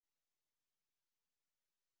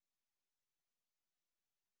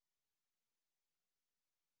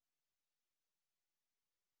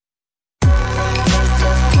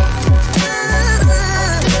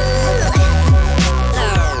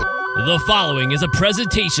The following is a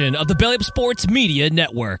presentation of the Belly Up Sports Media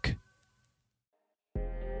Network.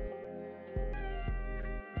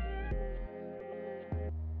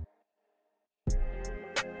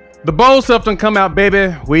 The bowl stuff done come out,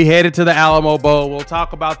 baby. We headed to the Alamo Bowl. We'll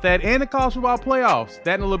talk about that and the college football playoffs.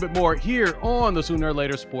 That and a little bit more here on the Sooner or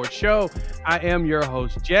Later Sports Show. I am your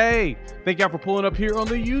host, Jay. Thank y'all for pulling up here on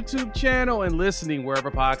the YouTube channel and listening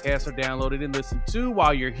wherever podcasts are downloaded and listened to.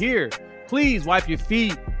 While you're here, please wipe your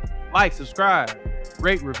feet, like, subscribe,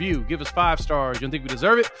 rate, review, give us 5 stars. You don't think we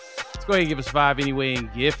deserve it? Let's go ahead and give us 5 anyway and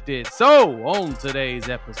gift it. So, on today's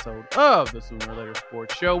episode of the Sooner or Later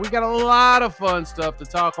Sports Show, we got a lot of fun stuff to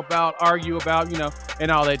talk about, argue about, and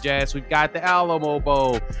all that jazz. We've got the Alamo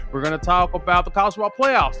Bowl. We're going to talk about the college football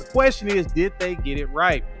playoffs. The question is, did they get it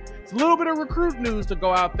right? It's a little bit of recruit news to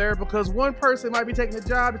go out there because one person might be taking a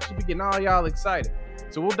job that should be getting all y'all excited.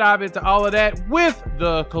 So we'll dive into all of that with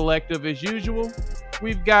the collective as usual.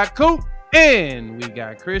 We've got Coop and we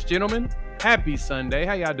got Chris. Gentlemen, happy Sunday.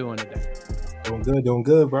 How y'all doing today? Doing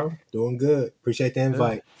good, bro. Doing good. Appreciate the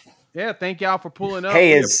invite. Yeah, thank y'all for pulling up.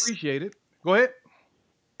 Hey, we appreciate it. Go ahead.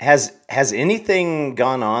 Has anything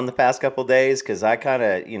gone on the past couple of days? Because I kind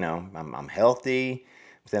of, I'm healthy.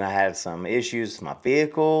 But then I had some issues with my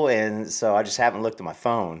vehicle, and so I just haven't looked at my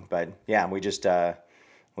phone. But yeah,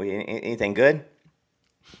 anything good?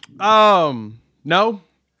 No.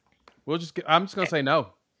 I'm just gonna say no.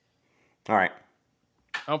 All right.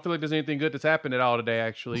 I don't feel like there's anything good that's happened at all today.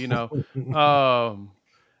 Actually, we know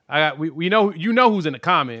who's in the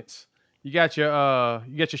comments. You got your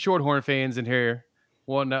Shorthorn fans in here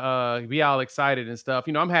wanting to be all excited and stuff.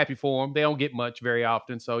 I'm happy for them. They don't get much very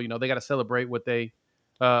often, so they got to celebrate what they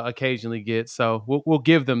occasionally get. So we'll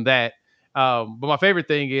give them that. But my favorite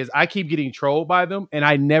thing is I keep getting trolled by them, and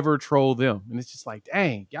I never troll them. And it's just like,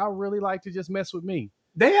 dang, y'all really like to just mess with me.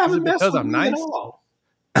 They haven't messed with me at all.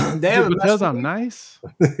 Because I'm nice?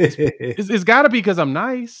 It's got to be because I'm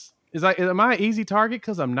nice. Am I an easy target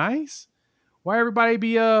because I'm nice? Why everybody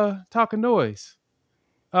be talking noise?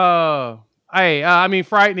 Frightening.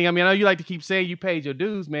 I know you like to keep saying you paid your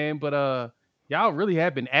dues, man, but y'all really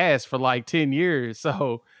have been asked for like 10 years.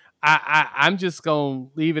 So I'm just gonna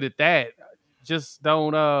leave it at that. Just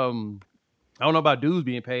don't I don't know about dues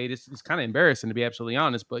being paid. It's kind of embarrassing to be absolutely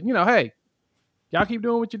honest, but hey. Y'all keep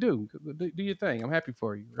doing what you do. Do your thing. I'm happy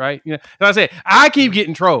for you, right? Like I said, I keep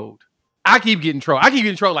getting trolled. I keep getting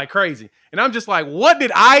trolled like crazy. And I'm just like, what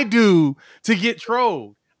did I do to get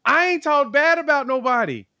trolled? I ain't talked bad about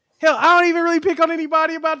nobody. Hell, I don't even really pick on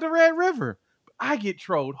anybody about the Red River. I get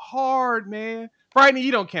trolled hard, man. Frightening,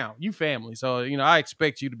 you don't count. You family. So, I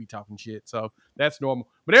expect you to be talking shit. So that's normal.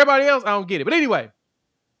 But everybody else, I don't get it. But anyway,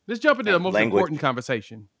 let's jump into the most important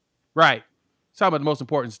conversation. Right. Let's talk about the most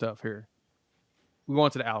important stuff here. We're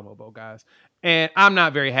going to the Alamo Bowl, guys. And I'm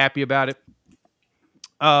not very happy about it.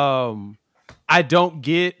 I don't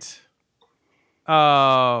get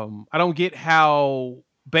how,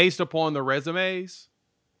 based upon the resumes,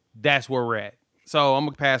 that's where we're at. So I'm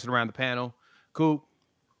going to pass it around the panel. Cool.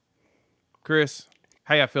 Chris,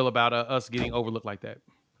 how y'all feel about us getting overlooked like that?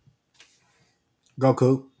 Go,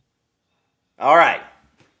 Coop. All right.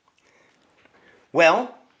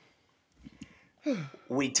 Well,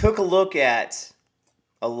 we took a look at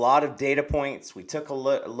a lot of data points. We took a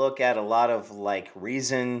look at a lot of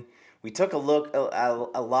reason. We took a look at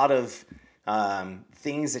a lot of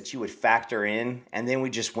things that you would factor in, and then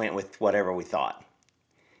we just went with whatever we thought.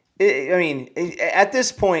 At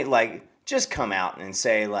this point, just come out and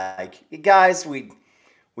say, guys, we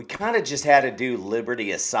kind of just had to do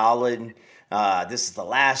Liberty a solid. This is the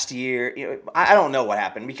last year. I don't know what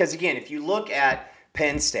happened because, again, if you look at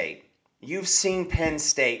Penn State, you've seen Penn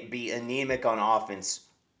State be anemic on offense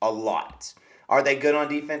a lot. Are they good on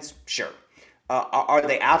defense? Sure. Are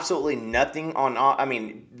they absolutely nothing on?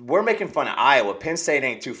 We're making fun of Iowa. Penn State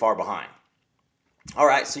ain't too far behind. All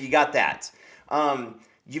right, so you got that.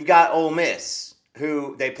 You've got Ole Miss,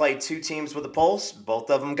 who they played 2 teams with a pulse. Both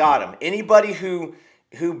of them got them. Anybody who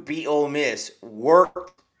beat Ole Miss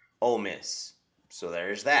worked Ole Miss. So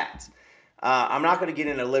there's that. I'm not going to get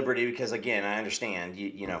into Liberty because, again, I understand.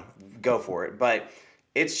 You go for it, but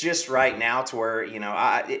it's just right now to where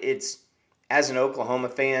it's as an Oklahoma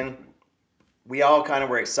fan, we all kind of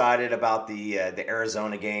were excited about the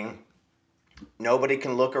Arizona game. Nobody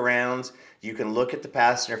can look around. You can look at the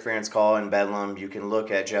pass interference call in Bedlam. You can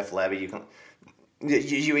look at Jeff Levy.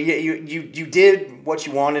 You did what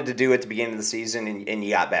you wanted to do at the beginning of the season, and you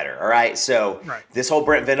got better. All right. So This whole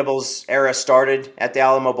Brent Venables era started at the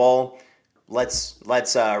Alamo Bowl. Let's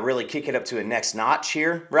really kick it up to a next notch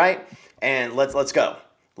here, right? And let's go.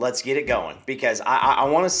 Let's get it going because I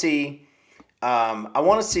want to see I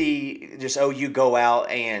want to see just OU go out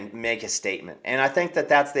and make a statement, and I think that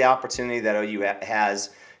that's the opportunity that OU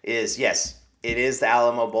has. Is yes, it is the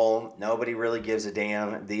Alamo Bowl. Nobody really gives a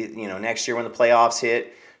damn. Next year when the playoffs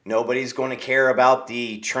hit, nobody's going to care about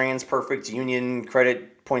the Trans Perfect Union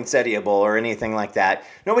Credit Poinsettia Bowl or anything like that.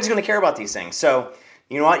 Nobody's going to care about these things. So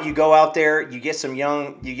you know what? You go out there, you get some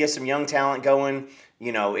young talent going.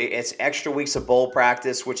 It's extra weeks of bowl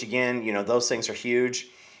practice, which again, those things are huge.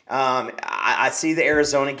 I see the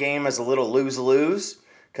Arizona game as a little lose-lose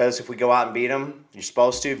because if we go out and beat them, you're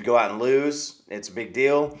supposed to. If you go out and lose, it's a big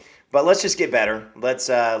deal. But let's just get better. Let's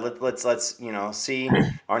see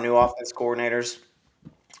our new offense coordinators.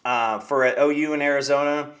 For OU in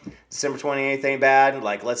Arizona, December 28th ain't bad.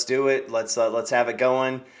 Like, let's do it. Let's have it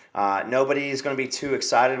going. Nobody is going to be too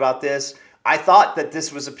excited about this. I thought that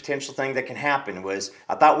this was a potential thing that can happen.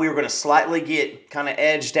 I thought we were going to slightly get kind of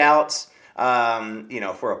edged out,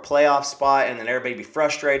 for a playoff spot, and then everybody be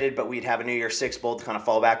frustrated, but we'd have a New Year's Six Bowl to kind of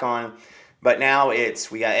fall back on. But now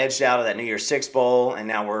we got edged out of that New Year's Six Bowl, and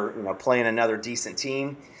now we're playing another decent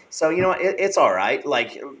team. So it's all right.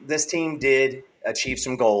 Like, this team did achieve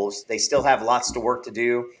some goals. They still have lots to work to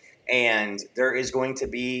do, and there is going to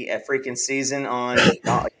be a freaking season on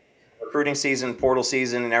recruiting season, portal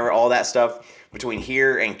season, and all that stuff between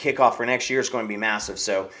here and kickoff for next year is going to be massive.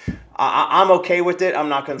 So I'm okay with it. I'm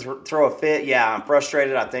not going to throw a fit. Yeah, I'm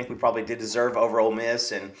frustrated. I think we probably did deserve over Ole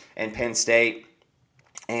Miss and Penn State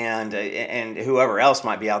and whoever else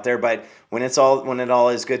might be out there. But when it all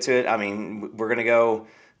is good to it, I mean, we're going to go.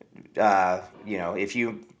 If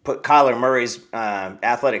you put Kyler Murray's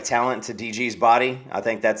athletic talent to DG's body, I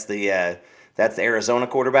think that's the Arizona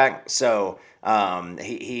quarterback. So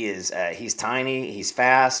he's tiny, he's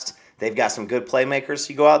fast. They've got some good playmakers.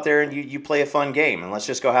 You go out there and you play a fun game, and let's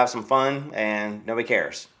just go have some fun, and nobody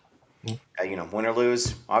cares. Win or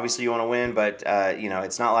lose, obviously you want to win, but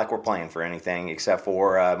it's not like we're playing for anything except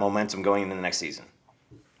for momentum going into the next season.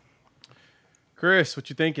 Chris, what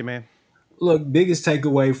you thinking, man? Look, biggest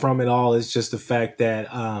takeaway from it all is just the fact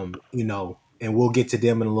that, and we'll get to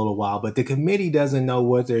them in a little while, but the committee doesn't know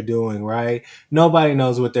what they're doing, right? Nobody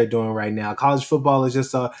knows what they're doing right now. College football is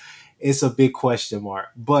just it's a big question mark.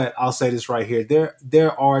 But I'll say this right here.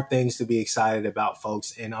 There are things to be excited about,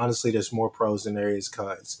 folks, and honestly, there's more pros than there is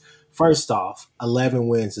cons. First off, 11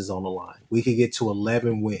 wins is on the line. We could get to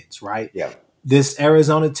 11 wins, right? Yeah. This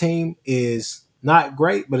Arizona team is not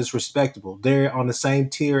great, but it's respectable. They're on the same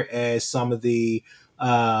tier as some of the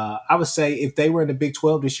I would say if they were in the Big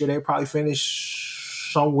 12 this year, they'd probably finish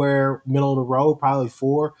somewhere middle of the road, probably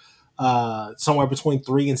 4, somewhere between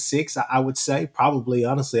 3 and 6. I would say probably,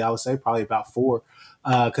 honestly, I would say probably about 4.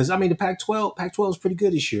 Because I mean, the Pac-12 is pretty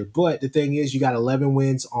good this year. But the thing is, you got 11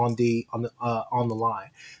 wins on the line.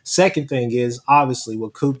 Second thing is obviously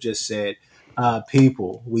what Coop just said.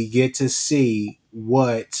 People, we get to see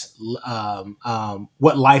what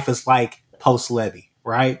life is like post Levy,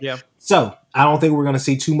 right? Yeah. So I don't think we're going to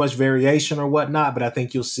see too much variation or whatnot, but I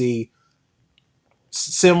think you'll see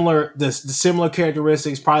the similar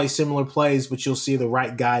characteristics, probably similar plays, but you'll see the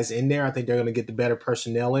right guys in there. I think they're going to get the better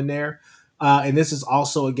personnel in there. And this is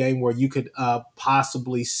also a game where you could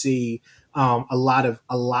possibly see a lot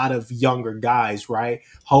of younger guys, right?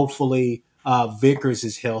 Hopefully Vickers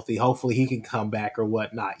is healthy. Hopefully he can come back or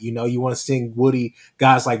whatnot. You want to see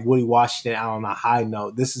guys like Woody Washington out on a high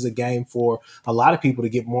note. This is a game for a lot of people to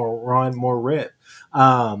get more run, more rep.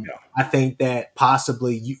 I think that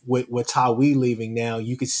possibly with Tawee leaving now,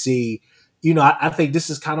 you could see, I think this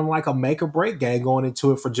is kind of like a make or break game going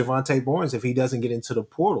into it for Javonte Barnes if he doesn't get into the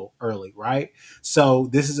portal early, right? So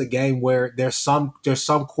this is a game where there's some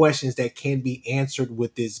questions that can be answered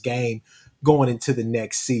with this game going into the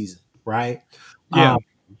next season, right? Yeah.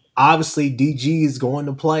 Obviously, DG is going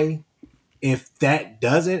to play. If that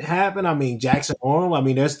doesn't happen, I mean, Jackson Arnold, I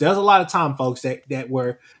mean, there's a lot of time, folks, that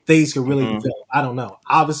where things can really develop. I don't know.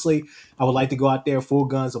 Obviously, I would like to go out there full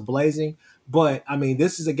guns blazing, but I mean,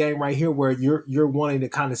 this is a game right here where you're wanting to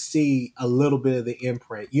kind of see a little bit of the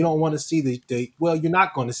imprint. You don't want to see you're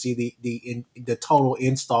not going to see the total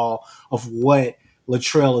install of what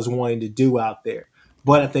Latrell is wanting to do out there.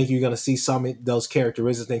 But I think you're going to see some of those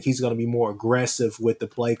characteristics. I think he's going to be more aggressive with the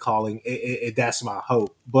play calling. That's my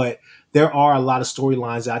hope. But there are a lot of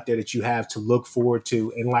storylines out there that you have to look forward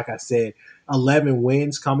to. And like I said, 11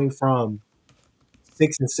 wins coming from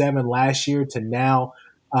 6 and 7 last year to now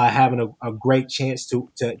having a great chance to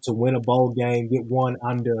win a bowl game, get one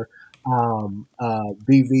under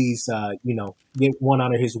BV's, get one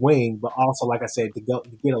under his wing. But also, like I said, to get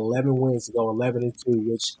 11 wins, to go 11-2,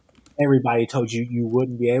 which everybody told you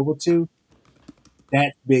wouldn't be able to,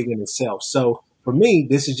 that's big in itself. So for me,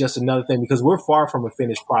 this is just another thing because we're far from a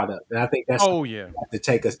finished product. And I think that's Oh yeah. to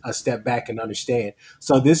take a step back and understand.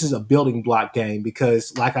 So this is a building block game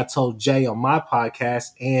because like I told Jay on my podcast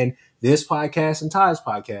and this podcast and Ty's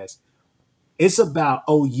podcast, it's about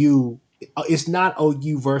OU. It's not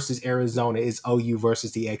OU versus Arizona. It's OU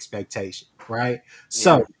versus the expectation, right?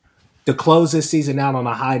 So Yeah. to close this season out on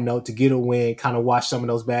a high note, to get a win, kind of wash some of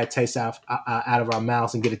those bad tastes out of our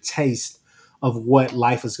mouths and get a taste of what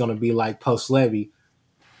life is going to be like post Levy,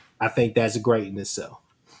 I think that's great in itself.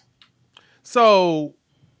 So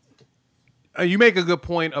you make a good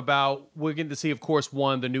point about we're getting to see, of course,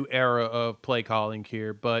 the new era of play calling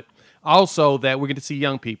here, but also that we're going to see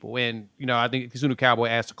young people. And, I think Kizuna Cowboy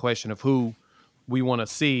asked a question of who we want to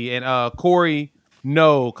see. And Corey,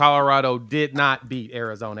 no, Colorado did not beat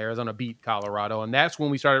Arizona. Arizona beat Colorado. And that's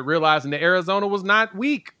when we started realizing that Arizona was not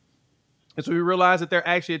weak. And so we realized that they're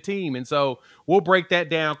actually a team. And so we'll break that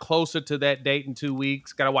down closer to that date in 2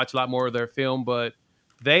 weeks. Got to watch a lot more of their film, but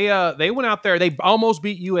they went out there. They almost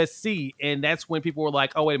beat USC, and that's when people were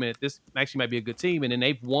like, "Oh, wait a minute, this actually might be a good team." And then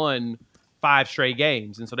they've won 5 straight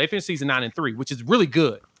games, and so they finished season 9-3, which is really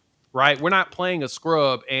good, right? We're not playing a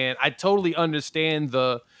scrub, and I totally understand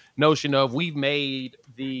the notion of we've made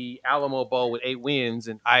the Alamo Bowl with 8 wins,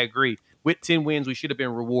 and I agree. With 10 wins, we should have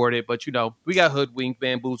been rewarded, but we got hoodwinked,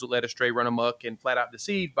 bamboozled, led astray, run amok, and flat out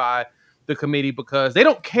deceived by the committee because they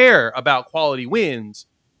don't care about quality wins;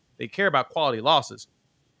 they care about quality losses.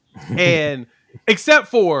 And except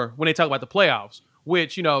for when they talk about the playoffs,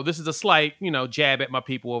 which, this is a slight, jab at my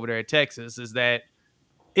people over there in Texas, is that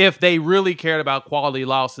if they really cared about quality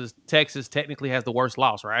losses, Texas technically has the worst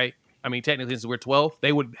loss, right? I mean, technically, since we're 12th,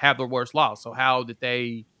 they would have the worst loss. So how did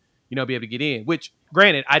they, be able to get in? Which,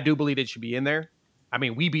 granted, I do believe it should be in there. I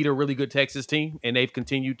mean, we beat a really good Texas team, and they've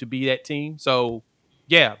continued to be that team. So,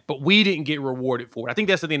 yeah, but we didn't get rewarded for it. I think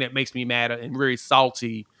that's the thing that makes me mad and really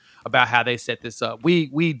salty about how they set this up.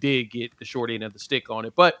 We did get the short end of the stick on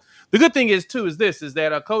it. But the good thing is, too, is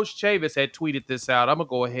that Coach Chavis had tweeted this out. I'm going to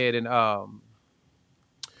go ahead and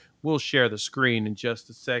we'll share the screen in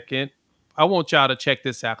just a second. I want y'all to check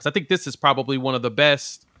this out because I think this is probably one of the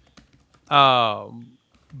best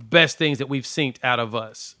things that we've seen out of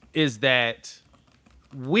us is that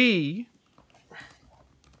we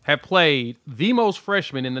have played the most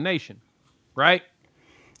freshmen in the nation, right?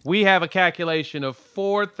 We have a calculation of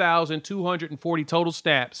 4,240 total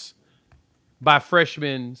snaps by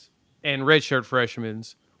freshmen and redshirt freshmen,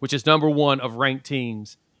 which is number one of ranked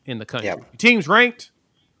teams in the country. Yep. Teams ranked,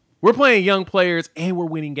 we're playing young players and we're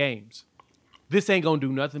winning games. This ain't going to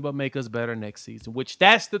do nothing but make us better next season, which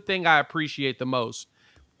that's the thing I appreciate the most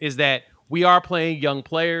is that we are playing young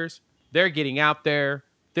players. They're getting out there,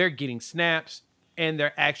 they're getting snaps, and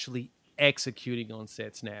they're actually executing on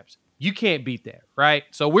said snaps. You can't beat that, right?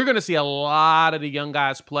 So we're going to see a lot of the young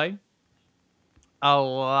guys play. A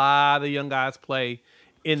lot of the young guys play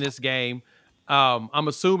in this game. I'm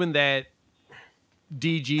assuming that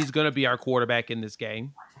DG is going to be our quarterback in this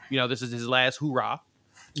game. This is his last hoorah.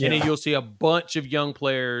 Yeah. And then you'll see a bunch of young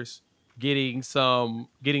players getting some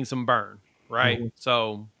burn, right? Mm-hmm.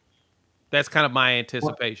 So that's kind of my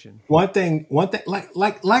anticipation. One thing, like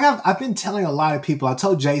I've been telling a lot of people. I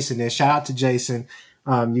told Jason this. Shout out to Jason.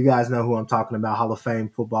 You guys know who I'm talking about, Hall of Fame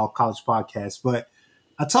Football College Podcast. But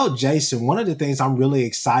I told Jason one of the things I'm really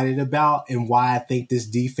excited about and why I think this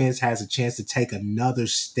defense has a chance to take another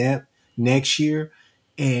step next year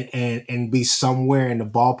and be somewhere in the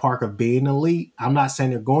ballpark of being elite. I'm not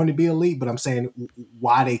saying they're going to be elite, but I'm saying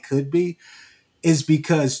why they could be is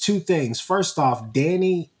because 2 things. First off,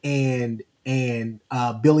 Danny and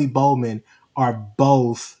Billy Bowman are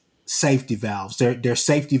both safety valves. They're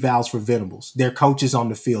safety valves for Venables. They're coaches on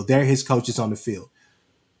the field. They're his coaches on the field.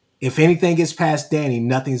 If anything gets past Danny,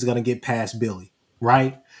 nothing's going to get past Billy,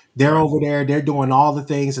 right? They're over there. They're doing all the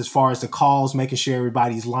things as far as the calls, making sure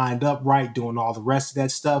everybody's lined up right, doing all the rest of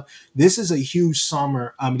that stuff. This is a huge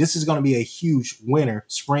summer. This is going to be a huge winter,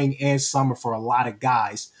 spring and summer for a lot of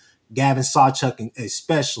guys. Gavin Sawchuk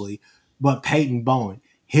especially, but Peyton Bowen.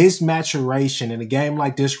 His maturation in a game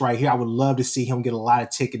like this right here, I would love to see him get a lot of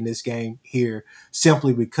tick in this game here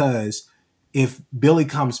simply because if Billy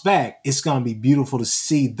comes back, it's going to be beautiful to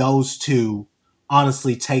see those two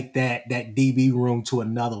honestly take that DB room to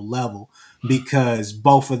another level because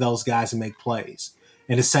both of those guys make plays.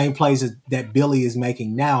 And the same plays that Billy is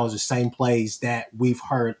making now is the same plays that we've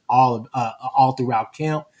heard all throughout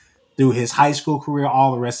camp, through his high school career,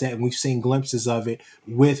 all the rest of that, and we've seen glimpses of it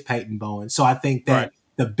with Peyton Bowen. So I think that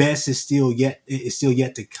the best is still yet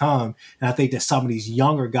to come, and I think that some of these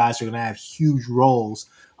younger guys are going to have huge roles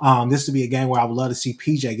This would be a game where I would love to see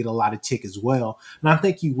PJ get a lot of tick as well, and I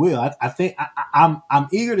think he will. I think I'm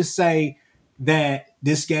eager to say that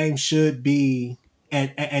this game should be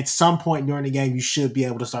at some point during the game, you should be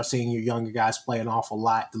able to start seeing your younger guys play an awful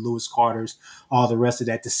lot, the Lewis Carters, all the rest of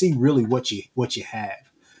that, to see really what you have.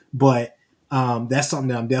 But that's something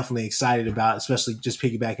that I'm definitely excited about, especially just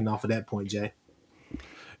piggybacking off of that point, Jay.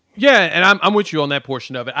 Yeah, and I'm with you on that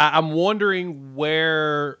portion of it. I'm wondering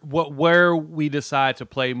where we decide to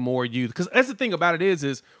play more youth, because that's the thing about it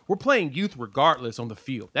is we're playing youth regardless on the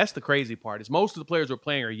field. That's the crazy part. Is most of the players we're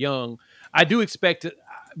playing are young. I do expect it.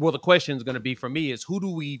 Well, the question is going to be for me is, who do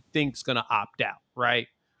we think is going to opt out, right?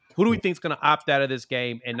 Who do we think is going to opt out of this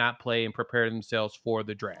game and not play and prepare themselves for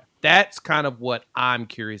the draft? That's kind of what I'm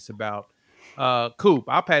curious about. Coop,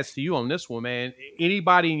 I'll pass to you on this one, man.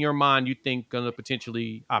 Anybody in your mind you think gonna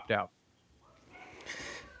potentially opt out?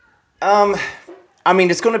 I mean,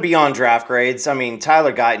 it's going to be on draft grades. I mean,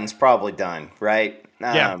 Tyler Guyton's probably done, right?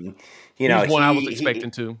 Yeah. You know, He's one I was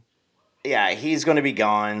expecting to. Yeah, he's going to be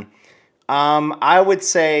gone. I would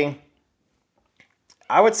say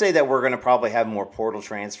that we're going to probably have more portal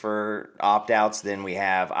transfer opt-outs than we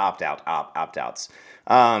have opt-outs.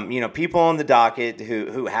 You know, people on the docket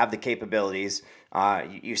who have the capabilities.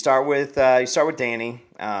 You start with Danny.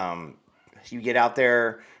 You get out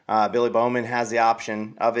there. Billy Bowman has the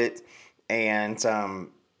option of it, and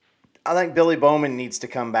I think Billy Bowman needs to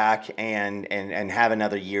come back and have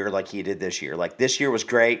another year like he did this year. Like, this year was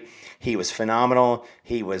great. He was phenomenal.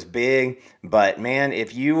 He was big. But man,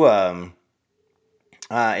 if you have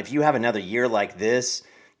another year like this,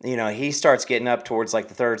 you know, he starts getting up towards like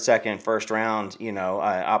the third, second, first round, you know,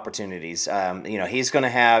 opportunities. You know, he's going to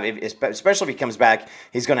have, especially if he comes back,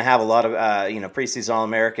 he's going to have a lot of, you know, preseason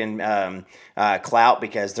All-American clout,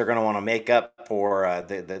 because they're going to want to make up for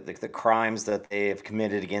the crimes that they have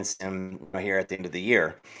committed against him here at the end of the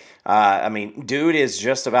year. I mean, dude is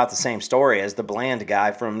just about the same story as the bland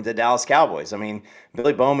guy from the Dallas Cowboys. I mean,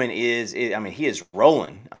 Billy Bowman he is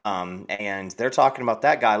rolling. And they're talking about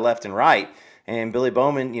that guy left and right. And Billy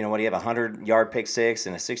Bowman, you know, what do you have, 100-yard pick six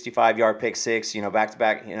and a 65-yard pick six, you know, back to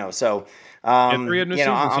back, you know. So, you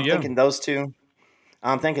know, I'm thinking those two.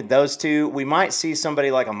 I'm thinking those two. We might see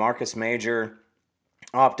somebody like a Marcus Major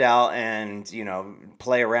opt out and, you know,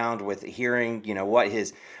 play around with hearing, you know, what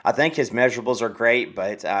I think his measurables are great,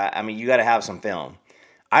 but I mean, you got to have some film.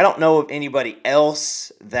 I don't know of anybody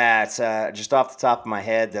else that just off the top of my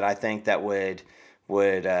head that I think that would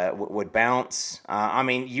bounce. I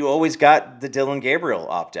mean, you always got the Dylan Gabriel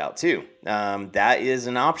opt out too. That is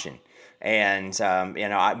an option, and you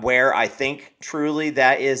know, where I think truly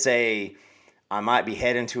that is I might be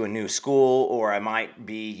heading to a new school, or I might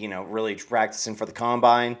be, you know, really practicing for the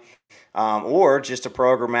combine, or just a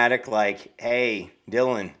programmatic like, hey,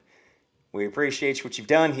 Dylan, we appreciate what you've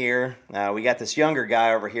done here. We got this younger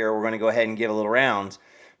guy over here. We're going to go ahead and give a little round,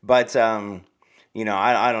 but you know,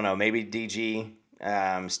 I don't know. Maybe DG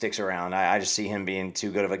sticks around. I just see him being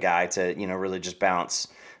too good of a guy to, you know, really just bounce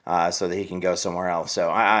so that he can go somewhere else. So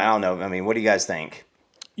I don't know. I mean, what do you guys think?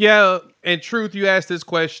 Yeah, in truth, you asked this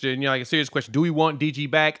question, you know, like a serious question. Do we want DG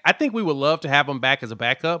back? I think we would love to have him back as a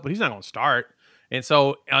backup, but he's not going to start. And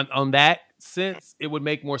so on that sense, it would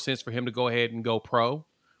make more sense for him to go ahead and go pro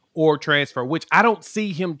or transfer, which I don't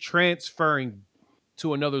see him transferring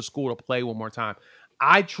to another school to play one more time.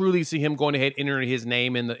 I truly see him going ahead, entering his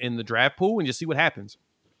name in the draft pool and just see what happens.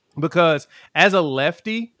 Because as a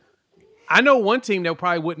lefty, I know one team that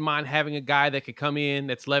probably wouldn't mind having a guy that could come in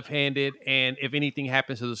that's left-handed, and if anything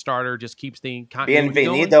happens to the starter, just keeps the continuity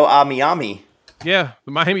going. Bienvenido a Miami. Yeah,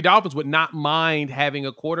 the Miami Dolphins would not mind having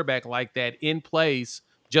a quarterback like that in place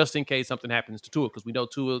just in case something happens to Tua, because we know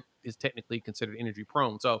Tua is technically considered injury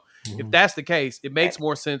prone. So if that's the case, it makes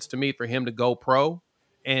more sense to me for him to go pro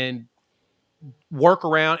and work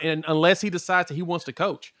around, and unless he decides that he wants to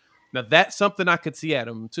coach. Now, that's something I could see at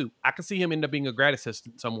him, too. I could see him end up being a grad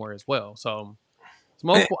assistant somewhere as well. So, it's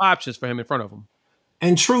multiple options for him in front of him.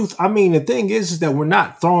 And truth, I mean, the thing is that we're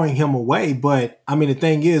not throwing him away, but I mean, the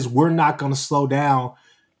thing is, we're not going to slow down.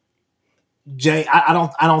 Jay, I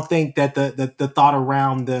don't think that the thought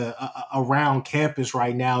around around campus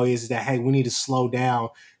right now is that, hey, we need to slow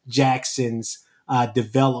down Jackson's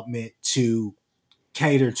development to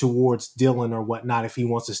cater towards Dylan or whatnot if he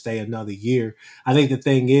wants to stay another year. I think the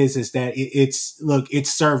thing is that it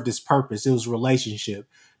served its purpose. It was a relationship.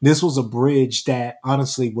 This was a bridge that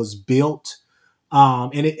honestly was built,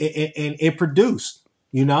 and it produced.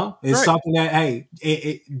 You know, it's right. Something that,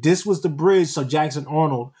 hey, this was the bridge. So Jackson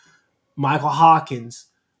Arnold, Michael Hawkins,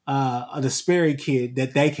 the Sperry kid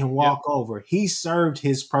that they can walk over. He served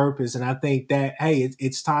his purpose, and I think that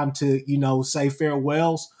it's time to say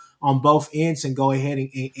farewells on both ends and go ahead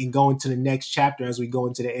and go into the next chapter as we go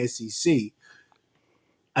into the SEC.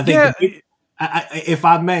 I think, if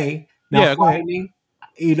I may, now Friday,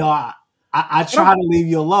 I try to leave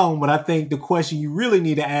you alone, but I think the question you really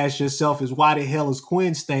need to ask yourself is why the hell is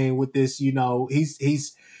Quinn staying with this?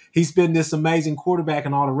 He's been this amazing quarterback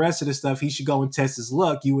and all the rest of the stuff. He should go and test his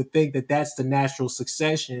luck. You would think that that's the natural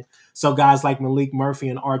succession. So guys like Malik Murphy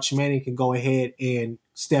and Arch Manning can go ahead and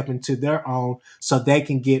step into their own so they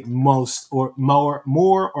can get most or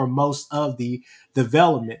more or most of the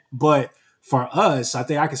development. But for us, I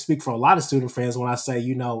think I can speak for a lot of student fans when I say,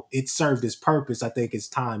 it served its purpose. I think it's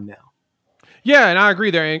time now. Yeah, and I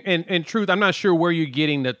agree there. And in truth, I'm not sure where you're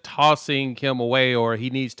getting the tossing him away or he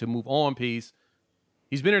needs to move on piece.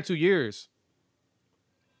 He's been here 2 years.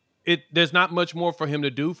 There's not much more for him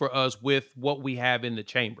to do for us with what we have in the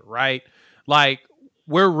chamber, right? Like,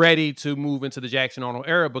 we're ready to move into the Jackson Arnold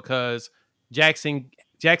era because Jackson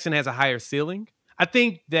has a higher ceiling. I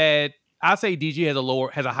think that I say DG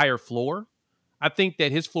has a higher floor. I think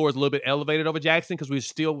that his floor is a little bit elevated over Jackson because we're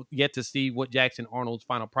still yet to see what Jackson Arnold's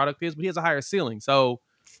final product is, but he has a higher ceiling. So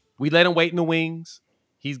we let him wait in the wings.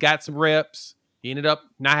 He's got some reps. He ended up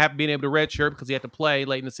not being able to redshirt because he had to play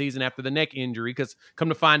late in the season after the neck injury. Because come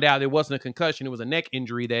to find out, it wasn't a concussion; it was a neck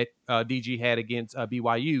injury that DG had against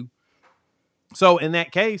BYU. So in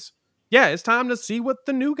that case, yeah, it's time to see what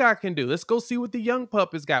the new guy can do. Let's go see what the young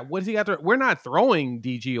pup has got. What has he got? We're not throwing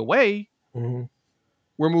DG away. Mm-hmm.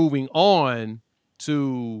 We're moving on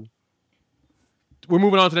to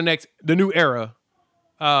the new era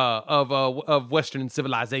of Western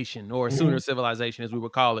civilization or Sooner civilization, as we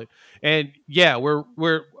would call it. And yeah,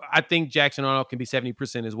 I think Jackson Arnold can be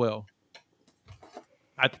 70% as well.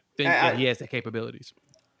 I think that he has the capabilities.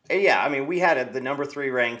 Yeah, I mean, we had the number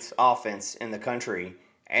 3 ranked offense in the country,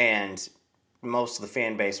 and most of the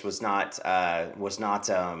fan base was not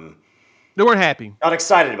they weren't happy, not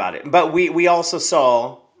excited about it. But we've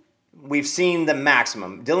seen the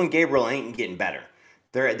maximum. Dylan Gabriel ain't getting better.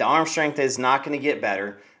 The arm strength is not going to get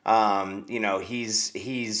better.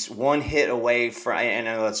 He's one hit away from, and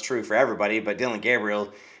I know that's true for everybody, but Dylan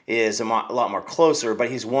Gabriel is a lot more closer,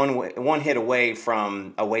 but he's one hit away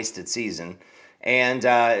from a wasted season. And,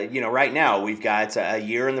 right now we've got a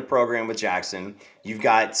year in the program with Jackson. You've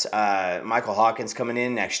got Michael Hawkins coming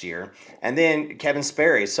in next year, and then Kevin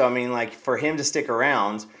Sperry. So, I mean, like, for him to stick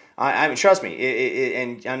around, I mean, trust me,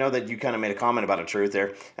 and I know that you kind of made a comment about a truth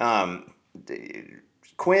there.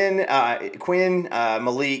 Quinn,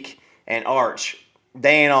 Malik, and Arch,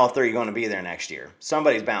 they ain't all 3 going to be there next year.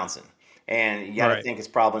 Somebody's bouncing, and you got to think it's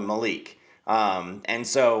probably Malik. And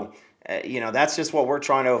so, that's just what we're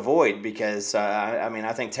trying to avoid because,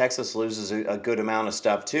 I think Texas loses a good amount of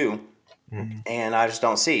stuff too. Mm-hmm. And I just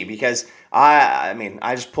don't see because I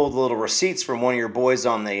just pulled the little receipts from one of your boys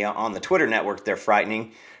on the Twitter network. They're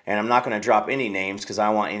frightening. And I'm not going to drop any names because I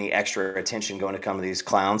don't want any extra attention going to come to these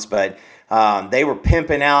clowns. But they were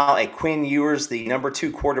pimping out a Quinn Ewers, the number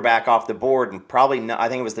 2 quarterback off the board, and probably I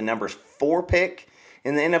think it was the number 4 pick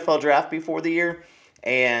in the NFL draft before the year.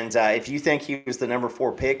 And if you think he was the number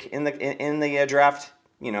 4 pick in the draft,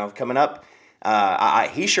 coming up,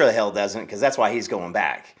 he sure the hell doesn't because that's why he's going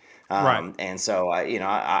back. Right. And so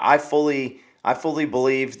I fully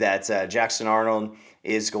believe that Jackson Arnold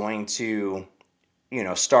is going to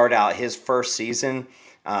start out his first season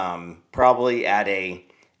probably at a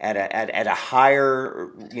higher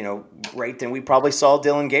rate than we probably saw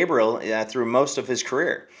Dylan Gabriel through most of his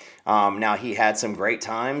career. Now he had some great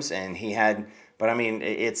times but I mean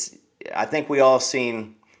I think we all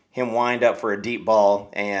seen him wind up for a deep ball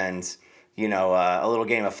and a little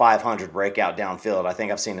game of 500 breakout downfield. I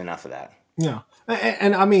think I've seen enough of that. Yeah,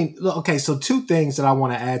 and I mean, okay, so 2 things that I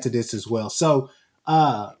want to add to this as well. So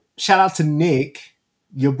shout out to Nick.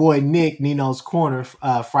 Your boy Nick, Nino's Corner,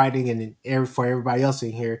 Friday, and for everybody else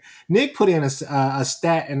in here. Nick put in a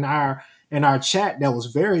stat in our chat that was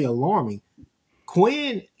very alarming.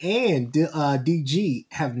 Quinn and DG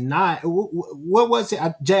have not. What was it,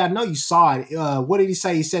 Jay? I know you saw it. What did he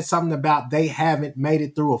say? He said something about they haven't made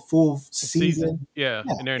it through a full season. Yeah,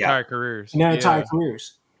 in their entire careers. Entire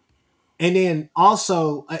careers. And then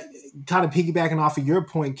also, kind of piggybacking off of your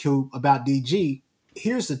point, Q, about DG.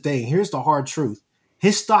 Here's the thing. Here's the hard truth.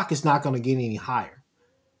 His stock is not going to get any higher.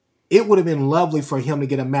 It would have been lovely for him to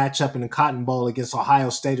get a matchup in the Cotton Bowl against Ohio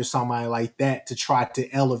State or somebody like that to try to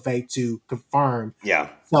elevate to confirm. Yeah.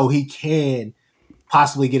 So he can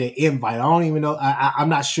possibly get an invite. I don't even know. I'm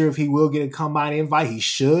not sure if he will get a combine invite. He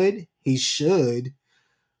should.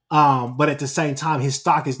 But at the same time, his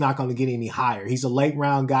stock is not going to get any higher. He's a late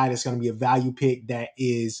round guy that's going to be a value pick that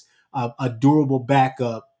is a durable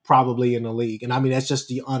backup probably in the league. And I mean, that's just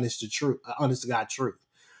the honest to God truth.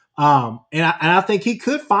 And I think he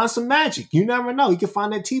could find some magic. You never know. He could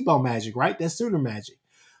find that Tebow magic, right? That Sooner magic.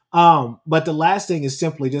 But the last thing is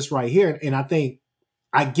simply just right here. And I think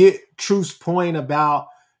I get Truth's point about,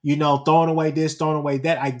 throwing away this, throwing away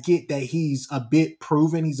that. I get that he's a bit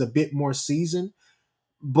proven. He's a bit more seasoned.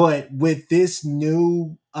 But with this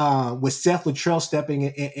new, with Seth Luttrell stepping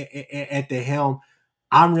at the helm,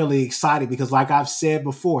 I'm really excited because, like I've said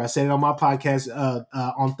before, I said it on my podcast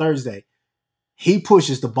on Thursday, he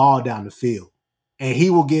pushes the ball down the field, and he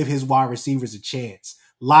will give his wide receivers a chance.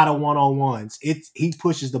 A lot of one-on-ones. He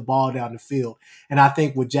pushes the ball down the field, and I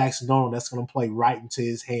think with Jackson Arnold, that's going to play right into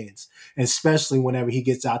his hands, and especially whenever he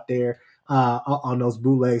gets out there on those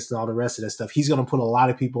bootlegs and all the rest of that stuff. He's going to put a lot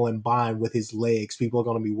of people in bind with his legs. People are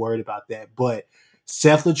going to be worried about that. But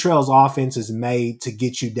Seth Luttrell's offense is made to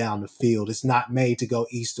get you down the field. It's not made to go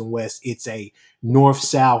east and west. It's a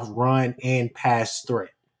north-south run and pass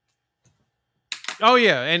threat. Oh,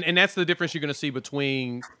 yeah, and that's the difference you're going to see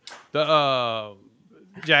between the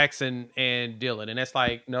Jackson and Dylan. And that's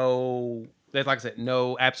like like I said,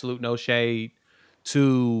 no shade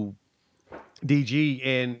to DG,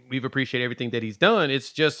 and we've appreciated everything that he's done.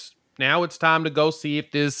 It's just now it's time to go see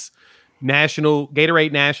if this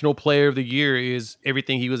Gatorade National Player of the Year is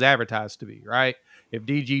everything he was advertised to be, right? If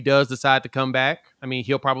DG does decide to come back, I mean,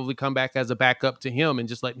 he'll probably come back as a backup to him and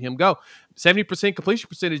just letting him go. 70% completion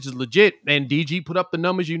percentage is legit, and DG put up the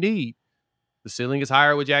numbers you need. The ceiling is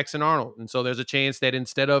higher with Jackson Arnold. And so there's a chance that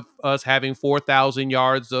instead of us having 4,000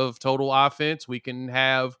 yards of total offense, we can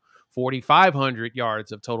have 4,500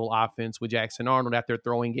 yards of total offense with Jackson Arnold after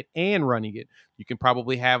throwing it and running it. You can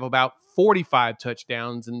probably have about 45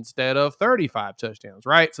 touchdowns instead of 35 touchdowns,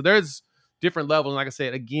 right? So there's different levels. And like I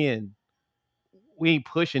said, again, we ain't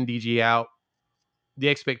pushing DG out. The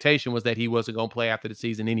expectation was that he wasn't going to play after the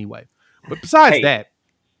season anyway. But besides that,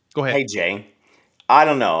 go ahead. Hey, Jay. I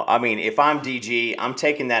don't know. I mean, if I'm DG, I'm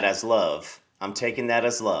taking that as love.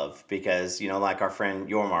 Because, like our friend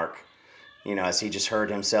Yormark, as he just heard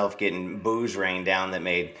himself getting booze rained down that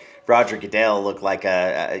made Roger Goodell look like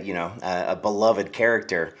a beloved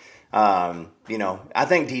character. I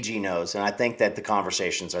think DG knows, and I think that the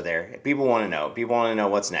conversations are there. People want to know. People want to know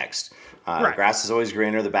what's next. Right. Grass is always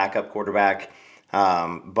greener, the backup quarterback.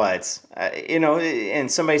 And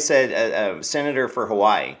somebody said senator for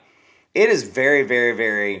Hawaii. It is very, very,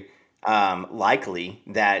 very likely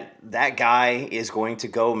that guy is going to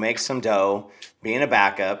go make some dough being a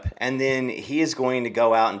backup, and then he is going to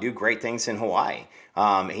go out and do great things in Hawaii.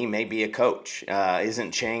 He may be a coach.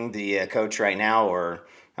 Isn't Chang the coach right now, or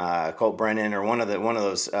Colt Brennan, or one of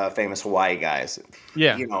those famous Hawaii guys?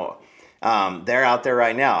 Yeah, they're out there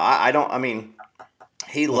right now.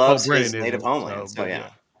 He loves his native homeland. So yeah.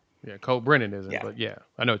 Yeah, Colt Brennan isn't, but yeah,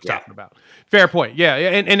 I know what you're talking about. Fair point. Yeah,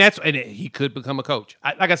 and he could become a coach.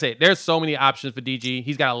 Like I said, there's so many options for DG.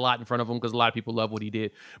 He's got a lot in front of him because a lot of people love what he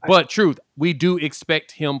did. But truth, we do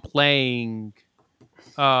expect him playing.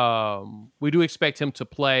 We do expect him to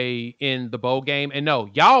play in the bowl game. And no,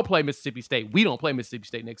 y'all play Mississippi State. We don't play Mississippi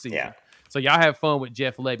State next season. Yeah. So y'all have fun with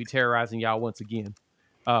Jeff Levy terrorizing y'all once again.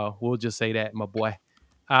 We'll just say that, my boy.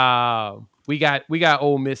 We got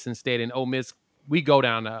Ole Miss instead, and Ole Miss. We go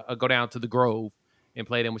down to the Grove and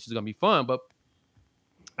play them, which is going to be fun. But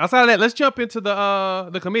outside of that, let's jump into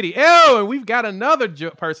the committee. Oh, and we've got another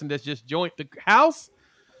person that's just joined the house.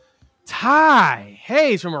 Ty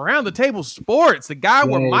Hayes from Around the Table Sports, the guy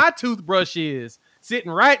where my toothbrush is,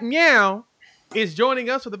 sitting right now, is joining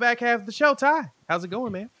us for the back half of the show. Ty, how's it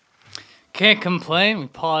going, man? Can't complain. We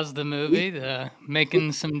paused the movie,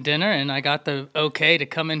 making some dinner, and I got the okay to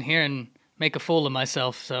come in here and make a fool of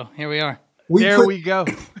myself. So here we are. We go.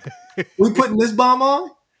 We putting this bomb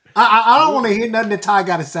on? I don't want to hear nothing that Ty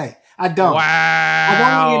got to say. I don't. Wow.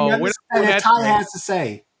 I don't want to hear nothing that Ty has to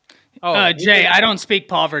say. Jay, I don't speak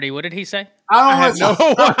poverty. What did he say? I don't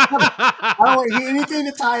want to hear anything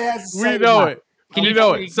that Ty has to say. We know it. You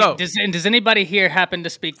know it. So does anybody here happen to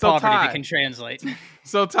speak poverty that can translate?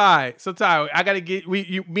 So Ty, I gotta get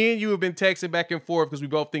me and you have been texting back and forth because we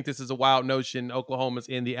both think this is a wild notion. Oklahoma's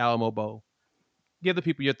in the Alamo Bowl. Give the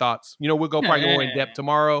people your thoughts. We'll go probably more in depth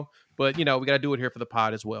tomorrow, but we got to do it here for the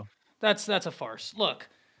pod as well. That's a farce. Look,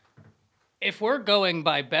 if we're going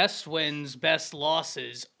by best wins, best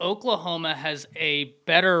losses, Oklahoma has a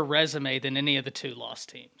better resume than any of the two lost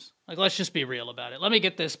teams. Like, let's just be real about it. Let me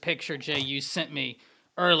get this picture, Jay, you sent me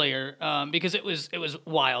earlier, because it was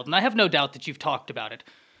wild, and I have no doubt that you've talked about it.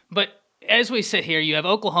 But as we sit here, you have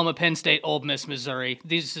Oklahoma, Penn State, Ole Miss, Missouri.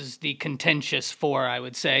 This is the contentious four, I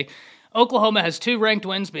would say. Oklahoma has 2 ranked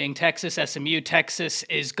wins, being Texas, SMU. Texas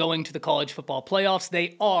is going to the college football playoffs.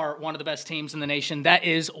 They are one of the best teams in the nation. That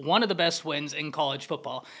is one of the best wins in college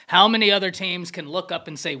football. How many other teams can look up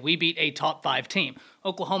and say, we beat a top 5 team?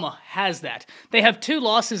 Oklahoma has that. They have 2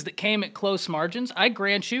 losses that came at close margins. I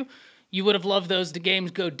grant you, you would have loved those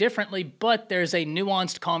games go differently, but there's a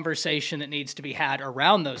nuanced conversation that needs to be had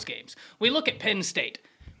around those games. We look at Penn State.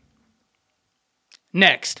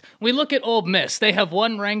 Next, we look at Ole Miss. They have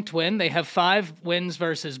 1 ranked win. They have 5 wins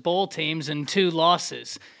versus bowl teams and 2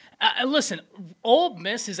 losses. Listen, Ole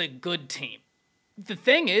Miss is a good team. The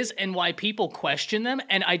thing is, and why people question them,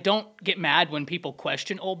 and I don't get mad when people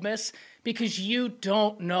question Ole Miss, because you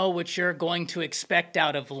don't know what you're going to expect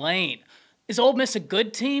out of Lane. Is Ole Miss a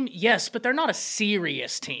good team? Yes, but they're not a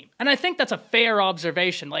serious team. And I think that's a fair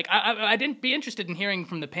observation. Like, I didn't be interested in hearing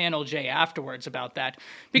from the panel, Jay, afterwards about that.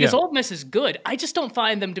 Because Ole Miss is good. I just don't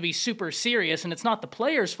find them to be super serious, and it's not the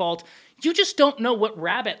players' fault. You just don't know what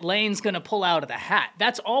rabbit Lane's going to pull out of the hat.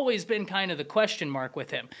 That's always been kind of the question mark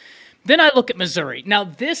with him. Then I look at Missouri. Now,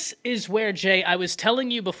 this is where, Jay, I was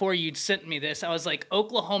telling you before you'd sent me this, I was like,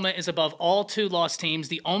 Oklahoma is above all 2-loss teams.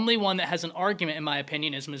 The only one that has an argument, in my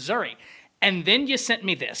opinion, is Missouri. And then you sent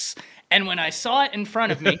me this. And when I saw it in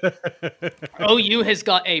front of me, OU has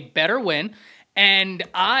got a better win. And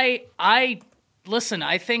listen,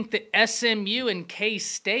 I think that SMU and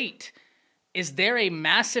K-State, is there a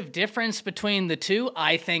massive difference between the two?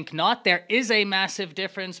 I think not. There is a massive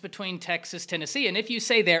difference between Texas, Tennessee. And if you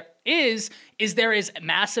say there is there as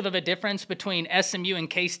massive of a difference between SMU and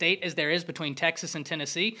K-State as there is between Texas and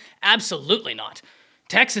Tennessee? Absolutely not.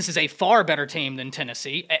 Texas is a far better team than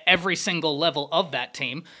Tennessee at every single level of that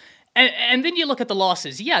team. And then you look at the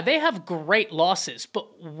losses. Yeah, they have great losses,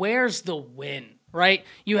 but where's the win, right?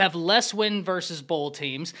 You have less win versus bowl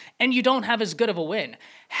teams, and you don't have as good of a win.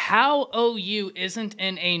 How OU isn't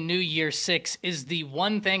in a New Year 6 is the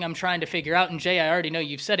one thing I'm trying to figure out. And Jay, I already know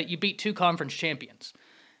you've said it. You beat 2 conference champions.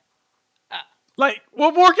 What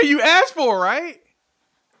more can you ask for, right?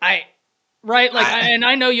 Right, and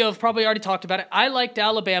I know you have probably already talked about it. I liked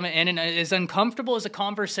Alabama in, and as uncomfortable as a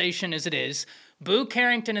conversation as it is, Boo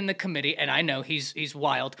Carrington in the committee, and I know he's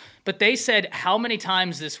wild, but they said how many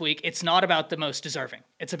times this week it's not about the most deserving.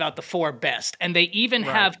 It's about the 4 best. And they even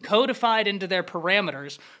have codified into their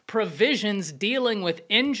parameters provisions dealing with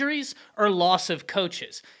injuries or loss of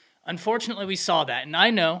coaches. Unfortunately, we saw that, and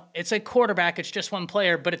I know it's a quarterback, it's just one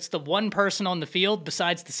player, but it's the one person on the field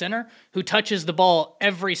besides the center who touches the ball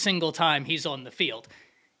every single time he's on the field.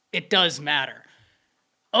 It does matter.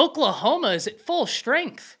 Oklahoma is at full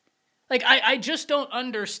strength. Like, I just don't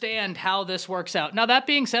understand how this works out. Now, that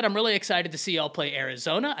being said, I'm really excited to see y'all play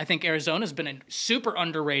Arizona. I think Arizona's been a super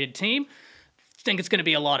underrated team. I think it's going to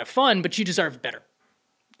be a lot of fun, but you deserve better.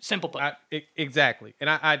 Simple put. Exactly. And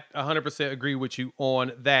I 100% agree with you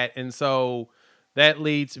on that. And so that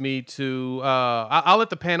leads me to, I'll let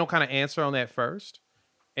the panel kind of answer on that first.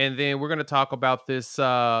 And then we're going to talk about this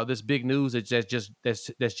big news that's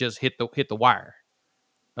just hit the wire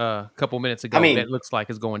a couple minutes ago. That looks like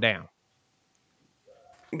it's going down.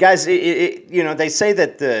 Guys, they say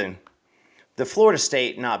that the Florida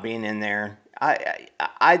State not being in there,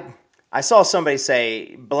 I saw somebody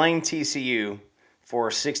say blame TCU for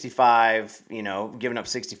 65, giving up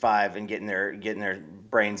 65 and getting their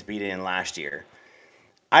brains beat in last year.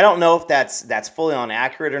 I don't know if that's fully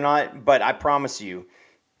inaccurate or not, but I promise you,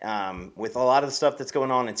 with a lot of the stuff that's going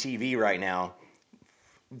on in TV right now,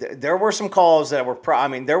 there were some calls that were.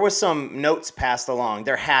 There was some notes passed along.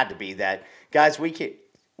 There had to be that, guys.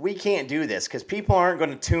 We can't do this because people aren't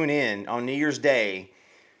going to tune in on New Year's Day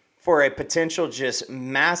for a potential just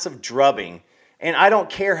massive drubbing. And I don't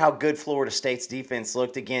care how good Florida State's defense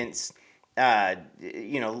looked against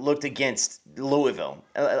Louisville.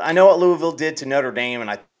 I know what Louisville did to Notre Dame, and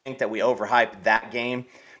I think that we overhyped that game.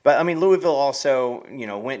 But, Louisville also,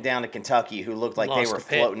 went down to Kentucky, who looked like they were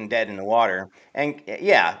floating dead in the water. And,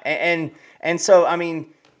 yeah, and so,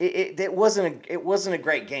 it wasn't a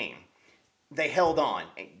great game. They held on.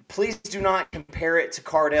 Please do not compare it to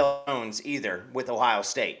Cardale Jones either with Ohio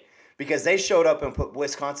State, because they showed up and put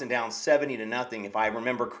Wisconsin down 70-0, if I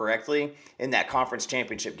remember correctly, in that conference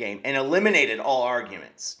championship game and eliminated all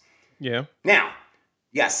arguments. Yeah. Now,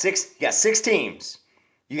 you got six teams.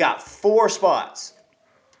 You got 4 spots.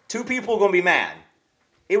 2 people are going to be mad.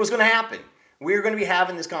 It was going to happen. We're going to be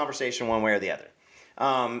having this conversation one way or the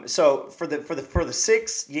other. So for the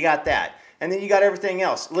 6, you got that, and then you got everything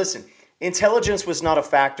else. Listen, intelligence was not a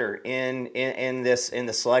factor in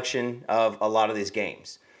the selection of a lot of these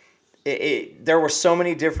games. there were so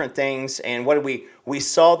many different things, and what did we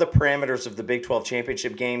saw the parameters of the Big 12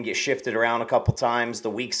 championship game get shifted around a couple times the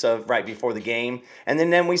weeks of right before the game, and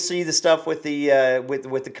then we see the stuff with the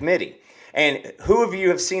with the committee. And who of you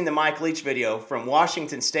have seen the Mike Leach video from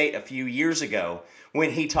Washington State a few years ago when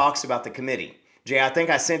he talks about the committee? Jay, I think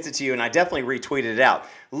I sent it to you, and I definitely retweeted it out.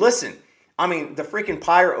 Listen, I mean, the freaking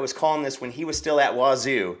Pirate was calling this when he was still at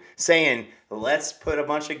Wazoo, saying, let's put a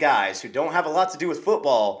bunch of guys who don't have a lot to do with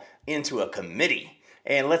football into a committee,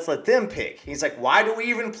 and let's let them pick. He's like, why do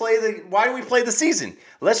we play the season?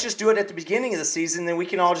 Let's just do it at the beginning of the season, then we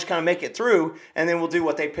can all just kind of make it through, and then we'll do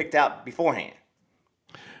what they picked out beforehand.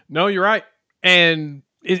 No, you're right. And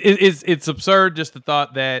it's absurd, just the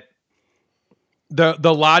thought that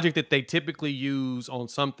the logic that they typically use on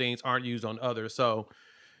some things aren't used on others. So,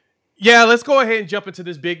 yeah, let's go ahead and jump into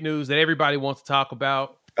this big news that everybody wants to talk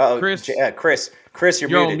about. Chris, Chris, you're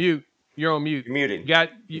muted. On mute. You're on mute. You're muted.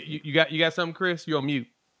 You got something, Chris? You're on mute.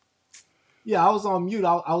 Yeah, I was on mute.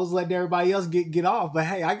 I was letting everybody else get off, but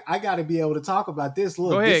hey, I got to be able to talk about this.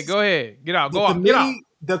 Look, go ahead, get out, go off, get off.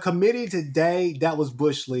 The committee today, that was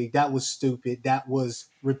Bush League, that was stupid, that was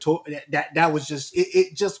that was just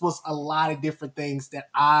it just was a lot of different things that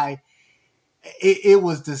it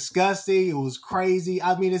was disgusting, it was crazy.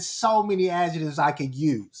 I mean, it's so many adjectives I could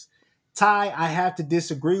use. Ty, I have to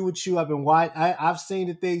disagree with you. I've seen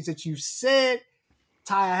the things that you've said.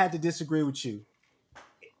 Ty, I have to disagree with you.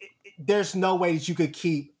 There's no way that you could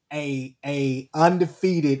keep a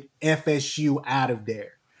undefeated FSU out of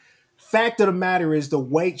there. Fact of the matter is, the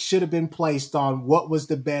weight should have been placed on what was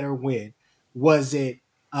the better win. Was it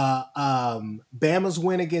Bama's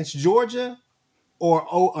win against Georgia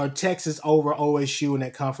or Texas over OSU in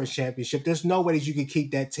that conference championship? There's no way that you could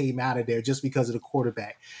keep that team out of there just because of the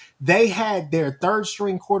quarterback. They had their third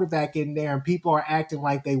string quarterback in there, and people are acting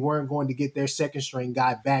like they weren't going to get their second string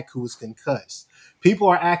guy back who was concussed. People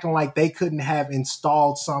are acting like they couldn't have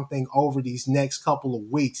installed something over these next couple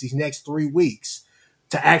of weeks, these next 3 weeks,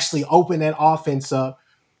 to actually open that offense up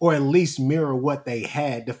or at least mirror what they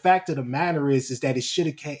had. The fact of the matter is that it should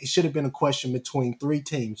have been a question between 3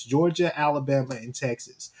 teams, Georgia, Alabama, and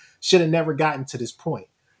Texas. Should have never gotten to this point.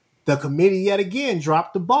 The committee yet again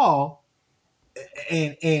dropped the ball,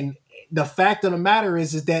 and the fact of the matter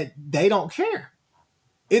is that they don't care.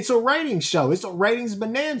 It's a ratings show. It's a ratings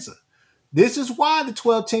bonanza. This is why the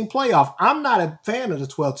 12-team playoff. I'm not a fan of the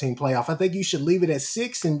 12-team playoff. I think you should leave it at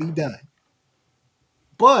 6 and be done.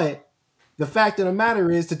 But the fact of the matter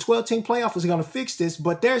is the 12-team playoff is going to fix this,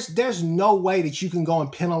 but there's no way that you can go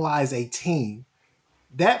and penalize a team.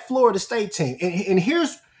 That Florida State team. And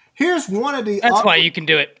here's one of the... That's why you can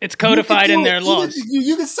do it. It's codified in their laws.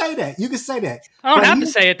 You can say that. You can say that. I don't have to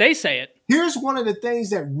say it. They say it. Here's one of the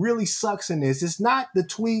things that really sucks in this. It's not the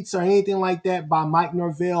tweets or anything like that by Mike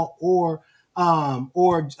Norvell or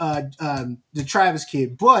the Travis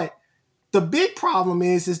kid, but the big problem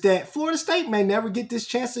is that Florida State may never get this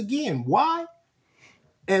chance again. Why?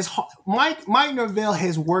 As Mike Norvell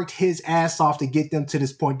has worked his ass off to get them to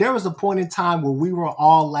this point. There was a point in time where we were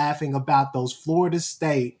all laughing about those Florida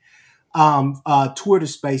State Twitter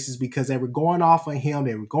spaces because they were going off on him.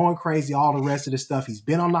 They were going crazy, all the rest of the stuff. He's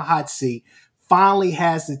been on the hot seat, finally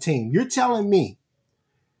has the team. You're telling me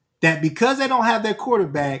that because they don't have their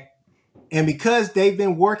quarterback and because they've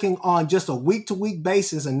been working on just a week-to-week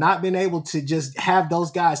basis and not been able to just have those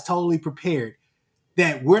guys totally prepared,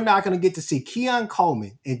 that we're not going to get to see Keon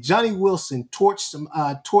Coleman and Johnny Wilson torch some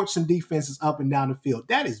defenses up and down the field.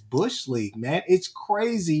 That is Bush League, man. It's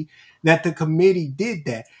crazy that the committee did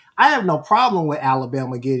that. I have no problem with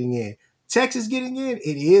Alabama getting in. Texas getting in,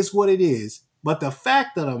 it is what it is. But the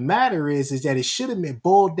fact of the matter is that it should have been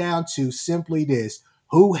boiled down to simply this.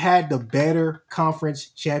 Who had the better conference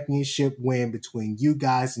championship win between you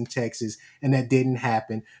guys and Texas? And that didn't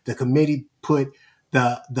happen. The committee put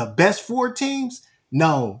the best 4 teams.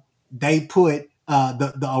 No, they put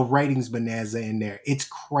the ratings bonanza in there. It's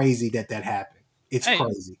crazy that happened. It's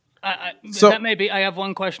crazy. That may be. I have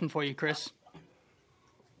one question for you, Chris.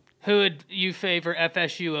 Who would you favor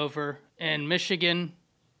FSU over in Michigan,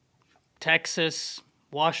 Texas,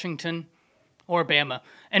 Washington, or Bama?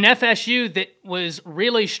 An FSU that was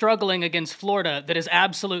really struggling against Florida, that is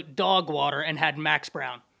absolute dog water, and had Max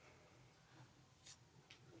Brown.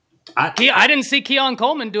 I didn't see Keon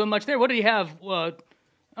Coleman doing much there. What did he have? But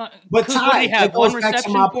Ty, that goes back to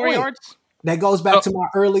my point. That goes back to my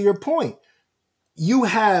earlier point. You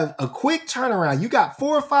have a quick turnaround. You got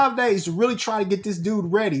 4 or 5 days to really try to get this dude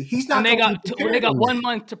ready. He's not. And they got 1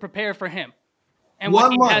 month to prepare for him, and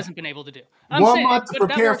what he hasn't been able to do. 1 month to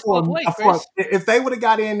prepare for him. If they would have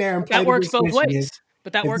got in there and played, that works both ways.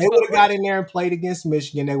 But that If works they would both have got ways. in there and played against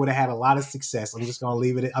Michigan, they would have had a lot of success. I'm just gonna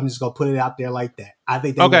leave it. I'm just gonna put it out there like that. I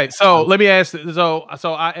think they Okay, would. so let me ask. So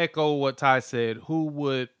I echo what Ty said. Who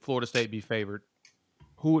would Florida State be favored?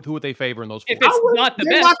 Who would they favor in those If four? it's not the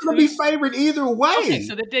They're best, not going to be favored either okay, way.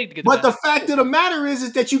 so they did get the But the best. fact of the matter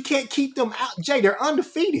is that you can't keep them out. Jay, they're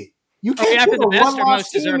undefeated. You Are we can't put after the a best or one-loss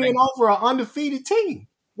most team deserving? in over an undefeated team.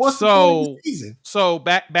 What's the point of the season? So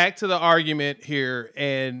back to the argument here,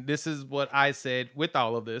 and this is what I said with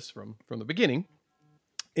all of this from the beginning,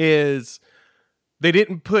 is they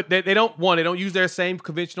didn't put they don't use their same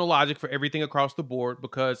conventional logic for everything across the board,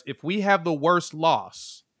 because if we have the worst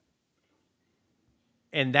loss,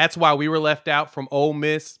 and that's why we were left out from Ole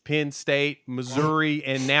Miss, Penn State, Missouri,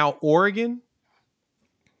 and now Oregon.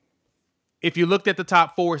 If you looked at the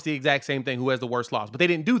top four, it's the exact same thing. Who has the worst loss? But they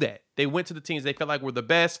didn't do that. They went to the teams they felt like were the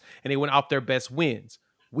best, and they went off their best wins.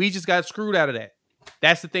 We just got screwed out of that.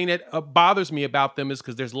 That's the thing that bothers me about them, is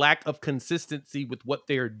because there's lack of consistency with what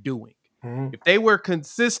they're doing. Mm-hmm. If they were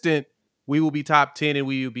consistent, we will be top 10 and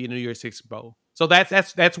we will be in the New Year's Six Bowl. So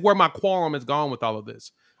that's where my quorum has gone with all of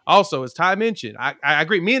this. Also, as Ty mentioned, I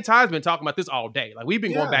agree. Me and Ty's been talking about this all day. Like, we've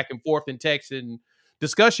been going back and forth in text and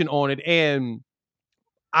discussion on it. And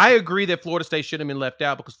I agree that Florida State should have been left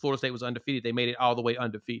out because Florida State was undefeated. They made it all the way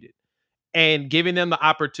undefeated. And giving them the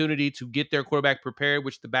opportunity to get their quarterback prepared,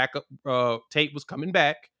 which the backup Tate was coming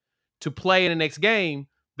back to play in the next game,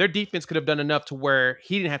 their defense could have done enough to where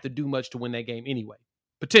he didn't have to do much to win that game anyway,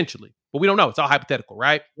 potentially. But we don't know. It's all hypothetical,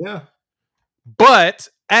 right? Yeah. But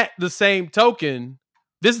at the same token,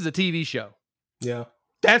 this is a TV show. Yeah.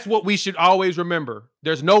 That's what we should always remember.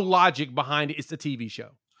 There's no logic behind it. It's a TV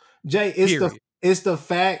show. Jay, it's the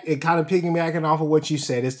fact, it kind of piggybacking off of what you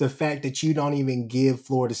said, it's the fact that you don't even give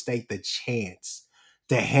Florida State the chance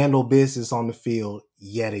to handle business on the field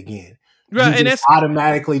yet again. Right, You just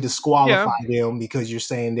automatically disqualify them because you're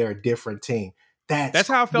saying they're a different team. That's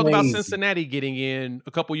how I felt about crazy. Cincinnati getting in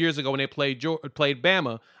a couple years ago when they played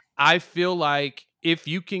Bama. I feel like if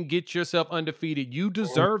you can get yourself undefeated, you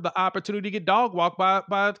deserve the opportunity to get dog walked by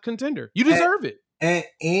a contender. You deserve it. At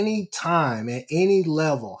any time, at any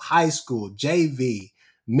level, high school, JV,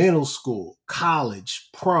 middle school, college,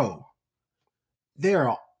 pro, there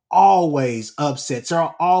are always upsets. There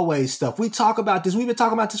are always stuff. We talk about this. We've been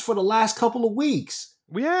talking about this for the last couple of weeks.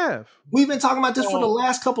 We have. We've been talking about this for the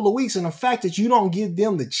last couple of weeks, and the fact that you don't give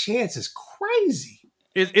them the chance is crazy.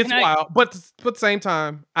 It's wild, but at the same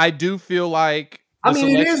time, I do feel like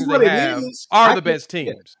it is what it is. Are the best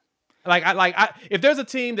teams. If there's a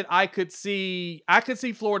team that I could see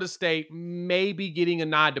Florida State maybe getting a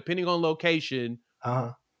nod, depending on location.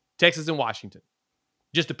 Texas and Washington.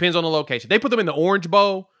 Just depends on the location. They put them in the Orange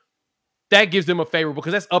Bowl. That gives them a favor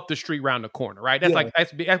because that's up the street around the corner, right?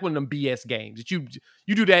 That's that's one of them BS games that you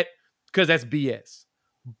do that because that's BS.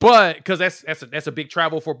 But because that's a big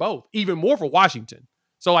travel for both, even more for Washington.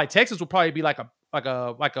 So like Texas will probably be like a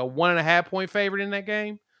 1.5 point favorite in that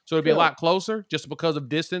game. So it'd be a lot closer just because of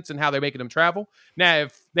distance and how they're making them travel. Now,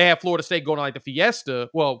 if they have Florida State going to like the Fiesta,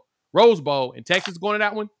 Rose Bowl, and Texas going to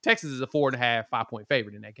that one, Texas is a 4.5, 5 point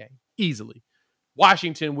favorite in that game easily.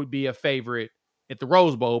 Washington would be a favorite at the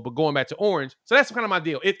Rose Bowl, but going back to Orange, so that's kind of my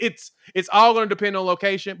deal. It's all going to depend on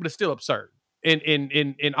location, but it's still absurd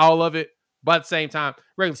in all of it. But at the same time,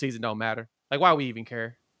 regular season don't matter. Like, why we even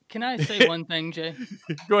care? Can I say one thing, Jay?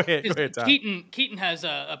 Go ahead, Ty. Keaton has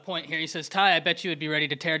a point here. He says, Ty, I bet you would be ready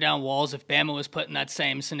to tear down walls if Bama was put in that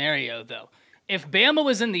same scenario, though. If Bama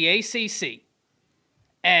was in the ACC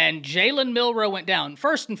and Jalen Milroe went down,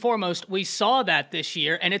 first and foremost, we saw that this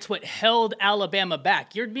year, and it's what held Alabama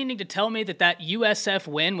back. You're meaning to tell me that USF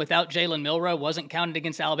win without Jalen Milroe wasn't counted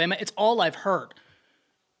against Alabama? It's all I've heard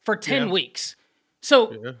for 10 weeks.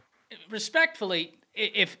 So, respectfully,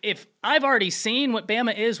 if I've already seen what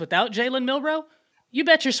Bama is without Jalen Milroe, you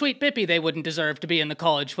bet your sweet bippy they wouldn't deserve to be in the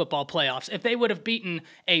college football playoffs if they would have beaten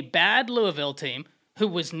a bad Louisville team who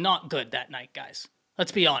was not good that night, guys.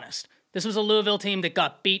 Let's be honest. This was a Louisville team that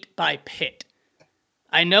got beat by Pitt.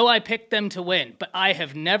 I know I picked them to win, but I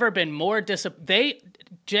have never been more disappointed.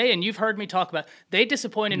 Jay, and you've heard me talk about, they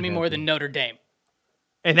disappointed me more than Notre Dame.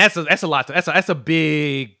 And that's a lot. That's a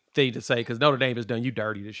big thing to say because Notre Dame has done you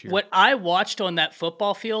dirty this year. What I watched on that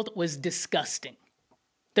football field was disgusting.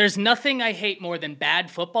 There's nothing I hate more than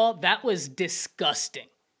bad football. That was disgusting.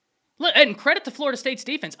 Look, and credit to Florida State's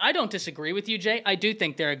defense. I don't disagree with you, Jay. I do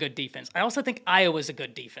think they're a good defense. I also think Iowa's a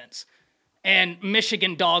good defense. And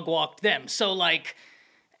Michigan dog walked them. So, like,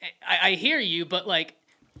 I hear you, but, like,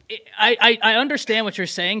 I understand what you're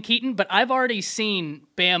saying, Keaton, but I've already seen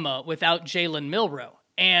Bama without Jalen Milroe.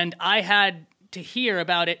 And I had to hear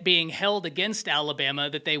about it being held against Alabama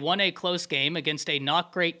that they won a close game against a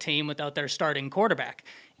not great team without their starting quarterback.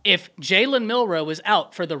 If Jalen Milroe was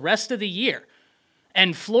out for the rest of the year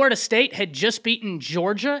and Florida State had just beaten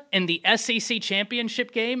Georgia in the SEC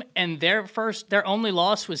championship game and their only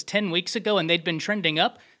loss was 10 weeks ago and they'd been trending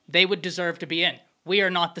up, they would deserve to be in. We are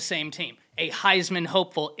not the same team. A Heisman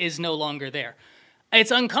hopeful is no longer there.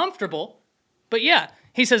 It's uncomfortable, but yeah.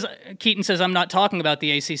 Keaton says, I'm not talking about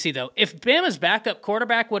the ACC, though. If Bama's backup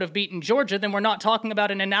quarterback would have beaten Georgia, then we're not talking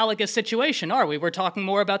about an analogous situation, are we? We're talking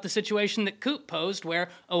more about the situation that Coop posed, where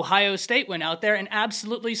Ohio State went out there and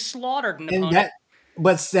absolutely slaughtered an opponent.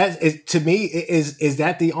 To me, is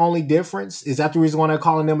that the only difference? Is that the reason why they're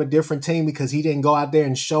calling them a different team? Because he didn't go out there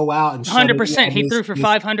and show out and 100%. He threw for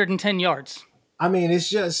 510 yards. I mean, it's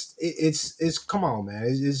just it's come on, man.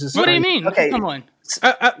 It's just what do you mean? Okay. Come on.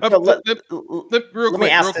 Real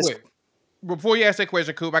quick. Before you ask that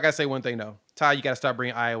question, Coop, I gotta say one thing though. Ty, you gotta stop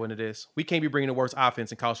bringing Iowa into this. We can't be bringing the worst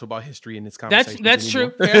offense in college football history in this conversation. That's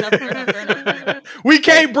true. Fair enough. We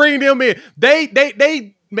can't bring them in.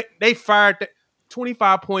 They fired.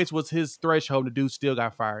 25 points was his threshold. The dude still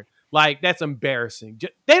got fired. Like, that's embarrassing.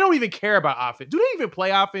 They don't even care about offense. Do they even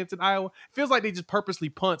play offense in Iowa? It feels like they just purposely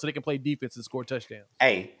punt so they can play defense and score touchdowns.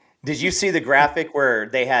 Hey, did you see the graphic where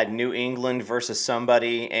they had New England versus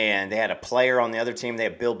somebody and they had a player on the other team? They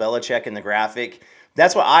had Bill Belichick in the graphic.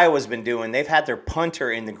 That's what Iowa's been doing. They've had their punter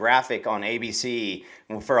in the graphic on ABC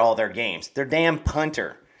for all their games. Their damn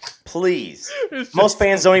punter. Please. Most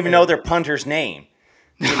fans don't even know their punter's name.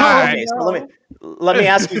 You know? Okay, so let me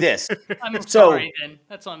ask you this. I'm sorry, Ben.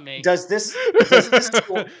 That's on me. Does this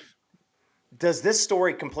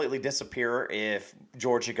story completely disappear if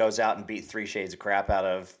Georgia goes out and beat 3 shades of crap out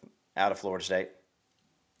of Florida State?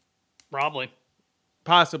 Probably.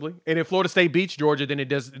 Possibly. And if Florida State beats Georgia, then it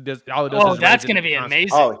does all it does. Oh, that's going to be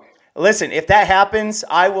amazing. Oh, listen, if that happens,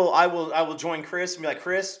 I will join Chris and be like,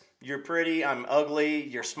 Chris, you're pretty, I'm ugly,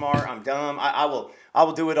 you're smart, I'm dumb. I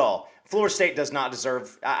will do it all. Florida State does not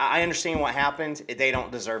deserve. I understand what happened. They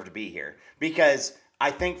don't deserve to be here because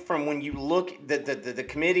I think from when you look the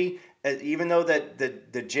committee, even though that the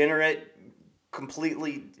degenerate,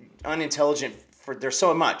 completely unintelligent there's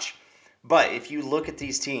so much, but if you look at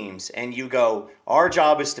these teams and you go, our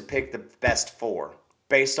job is to pick the best 4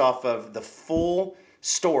 based off of the full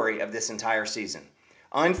story of this entire season.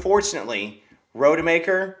 Unfortunately,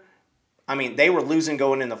 Rodemaker, I mean, they were losing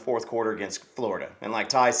going in the fourth quarter against Florida, and like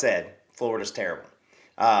Ty said, Florida's terrible.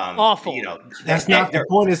 Awful. You know, that's not the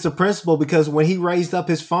point. It's the principle because when Ty raised up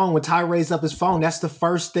his phone, that's the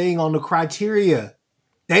first thing on the criteria.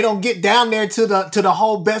 They don't get down there to the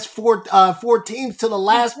whole best four teams to the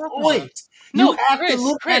last point. No, you have Chris, to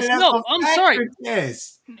look Chris, at it no, as a I'm sorry.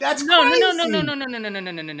 Test. That's no, crazy.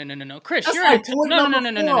 No, Chris, That's you're like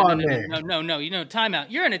no. You know, time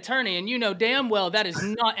out. You're an attorney, and you know damn well that is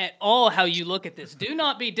not at all how you look at this. Do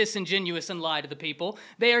not be disingenuous and lie to the people.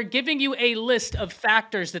 They are giving you a list of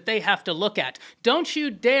factors that they have to look at. Don't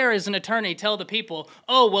you dare, as an attorney, tell the people,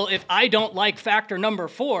 oh, well, if I don't like factor number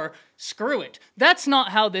 4, screw it. That's not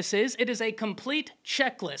how this is. It is a complete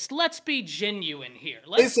checklist. Let's be genuine here.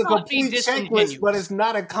 It's a complete checklist, but it's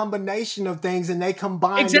not a combination of things, and they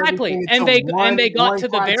combine exactly. And they got to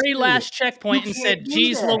the very last checkpoint and said,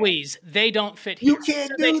 "Geez, Louise, they don't fit here." You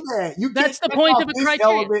can't do that. That's the point of a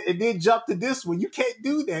criteria. And then jump to this one. You can't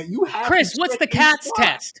do that. You have Chris, to what's the CATS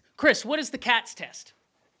test? Chris, what is the CATS test?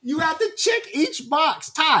 You have to check each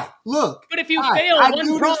box. Ty, look. But if you fail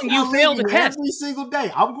one prong, you fail the test. Every single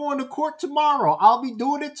day. I'm going to court tomorrow. I'll be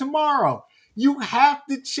doing it tomorrow. You have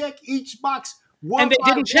to check each box. And they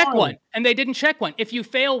didn't check one. If you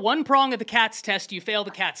fail one prong of the CATS test, you fail the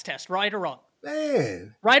CATS test. Right or wrong?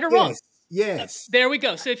 Man. Right or wrong? Yes. There we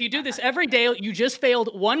go. So if you do this every day, you just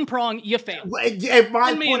failed one prong, you failed.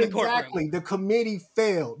 My point exactly. The committee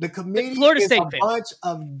failed. The committee is a bunch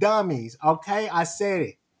of dummies. Okay? I said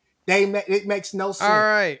it. It makes no sense. All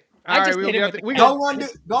right. We're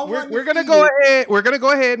gonna go ahead. We're gonna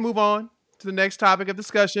go ahead and move on to the next topic of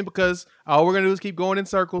discussion because all we're gonna do is keep going in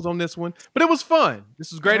circles on this one. But it was fun.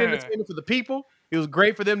 This was great entertainment for the people. It was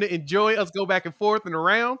great for them to enjoy us go back and forth and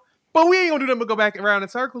around. But we ain't gonna do them to go back around in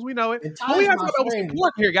circles. We know it. But we have to go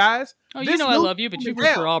support here, guys. Oh, you know I love you, but you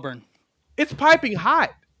root for Auburn. It's piping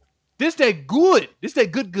hot. This that good. This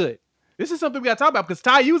good. This is something we got to talk about because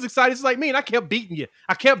Ty, you was excited just like me, and I kept beating you.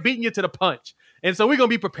 I kept beating you to the punch. And so we're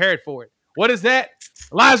going to be prepared for it. What is that?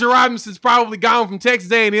 Elijah Robinson's probably gone from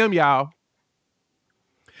Texas A&M, y'all.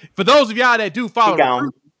 For those of y'all that do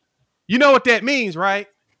follow, you know what that means, right?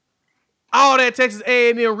 All that Texas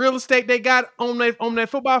A&M real estate they got on that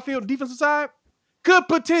football field, defensive side, could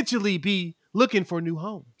potentially be looking for new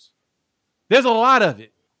homes. There's a lot of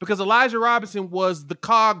it because Elijah Robinson was the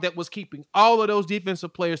cog that was keeping all of those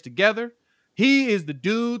defensive players together. He is the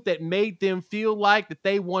dude that made them feel like that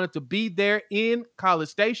they wanted to be there in College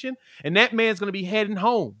Station, and that man's going to be heading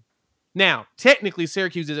home. Now, technically,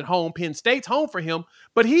 Syracuse is at home. Penn State's home for him,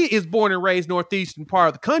 but he is born and raised northeastern part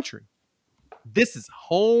of the country. This is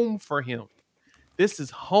home for him. This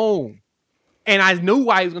is home. And I knew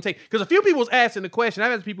why he was going to take, because a few people was asking the question.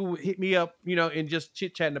 I've had people hit me up, and just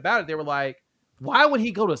chit-chatting about it. They were like, why would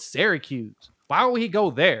he go to Syracuse? Why would he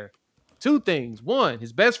go there? Two things. One,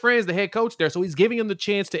 his best friend is the head coach there, so he's giving him the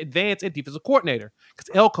chance to advance at defensive coordinator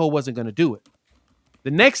because Elko wasn't going to do it.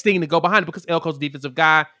 The next thing to go behind it, because Elko's a defensive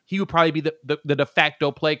guy, he would probably be the de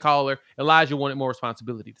facto play caller. Elijah wanted more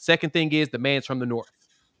responsibility. The second thing is the man's from the north.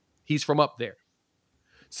 He's from up there.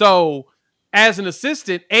 So as an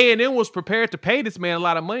assistant, A&M was prepared to pay this man a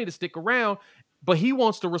lot of money to stick around, but he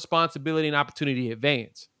wants the responsibility and opportunity to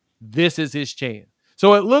advance. This is his chance.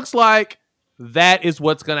 So it looks like that is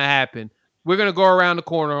what's going to happen. We're going to go around the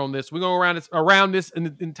corner on this. We're going to go around this in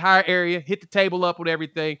the entire area, hit the table up with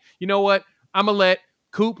everything. You know what? I'm going to let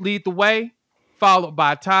Coop lead the way, followed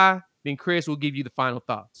by Ty. Then Chris will give you the final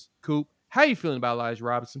thoughts. Coop, how are you feeling about Elijah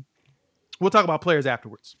Robinson? We'll talk about players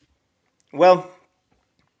afterwards. Well,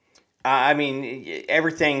 I mean,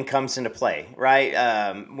 everything comes into play,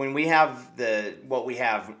 right? When we have what we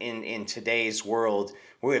have in today's world,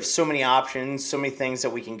 we have so many options, so many things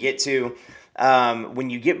that we can get to. When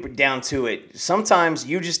you get down to it, sometimes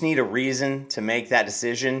you just need a reason to make that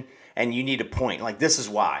decision, and you need a point. Like, this is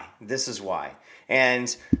why. This is why.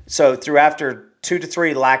 And so after 2 to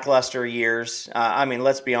 3 lackluster years,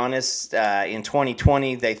 let's be honest, in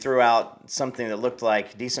 2020, they threw out something that looked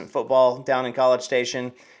like decent football down in College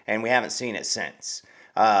Station, and we haven't seen it since.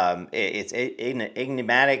 It's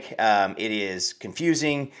enigmatic. It is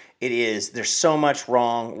confusing. There's so much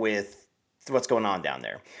wrong with what's going on down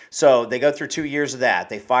there. So they go through 2 years of that.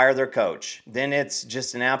 They fire their coach. Then it's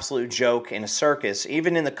just an absolute joke and a circus,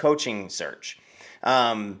 even in the coaching search.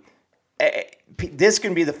 This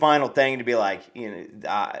can be the final thing to be like,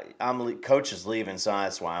 coach is leaving, so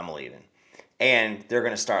that's why I'm leaving. And they're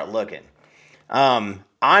going to start looking.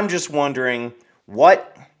 I'm just wondering what's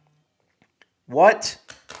going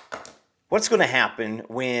to happen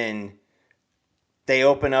when they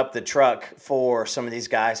open up the truck for some of these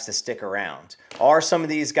guys to stick around. Are some of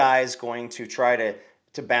these guys going to try to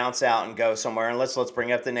bounce out and go somewhere? And let's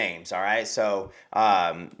bring up the names, all right? So,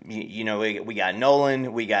 we got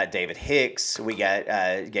Nolan, we got David Hicks, we got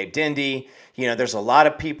Gabe Dindy. There's a lot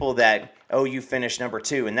of people that OU finished number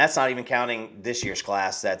 2, and that's not even counting this year's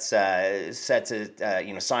class that's set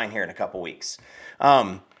to sign here in a couple weeks.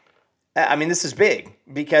 This is big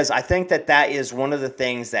because I think that is one of the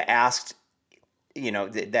things that asked,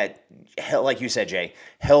 that like you said, Jay,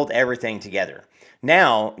 held everything together.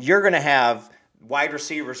 Now you're going to have wide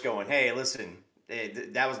receivers going, hey, listen,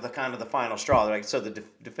 that was the final straw. They're like, so the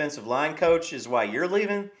defensive line coach is why you're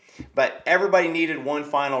leaving? But everybody needed one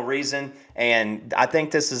final reason, and I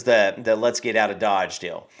think this is the let's get out of Dodge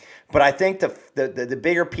deal. But I think the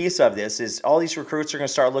bigger piece of this is all these recruits are going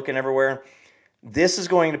to start looking everywhere. This is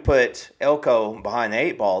going to put Elko behind the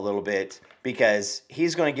 8 ball a little bit because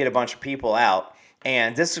he's going to get a bunch of people out,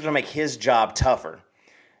 and this is going to make his job tougher.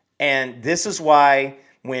 And this is why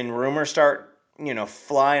when rumors start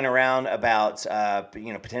flying around about,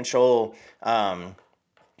 potential,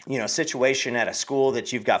 situation at a school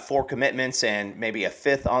that you've got 4 commitments and maybe a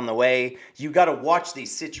 5th on the way, you got to watch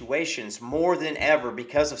these situations more than ever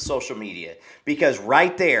because of social media. Because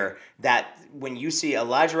right there, that when you see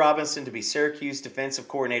Elijah Robinson to be Syracuse defensive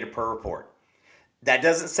coordinator per report, that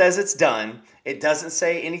doesn't says it's done. It doesn't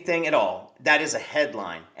say anything at all. That is a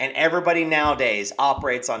headline. And everybody nowadays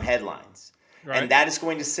operates on headlines. Right. And that is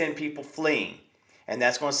going to send people fleeing. And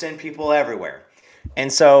that's going to send people everywhere.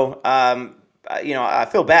 And so, I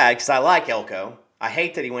feel bad because I like Elko. I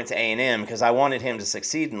hate that he went to A&M because I wanted him to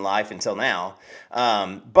succeed in life until now.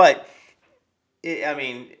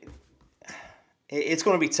 It's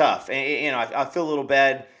going to be tough. And, I feel a little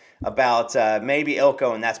bad about maybe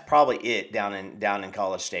Elko, and that's probably it down in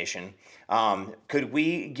College Station. Could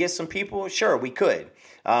we get some people? Sure, we could.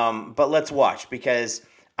 But let's watch because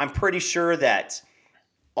I'm pretty sure that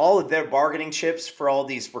all of their bargaining chips for all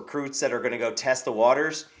these recruits that are going to go test the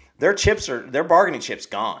waters, their bargaining chips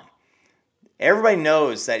gone. Everybody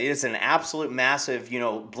knows that it is an absolute massive,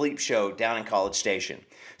 bleep show down in College Station.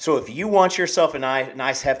 So if you want yourself a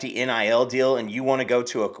nice hefty NIL deal and you want to go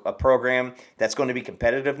to a program that's going to be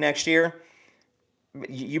competitive next year,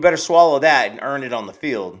 you better swallow that and earn it on the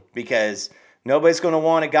field because nobody's going to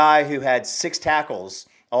want a guy who had 6 tackles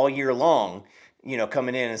all year long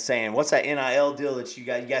coming in and saying, "What's that NIL deal that you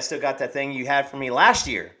got? You guys still got that thing you had for me last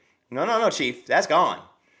year?" No, Chief, that's gone.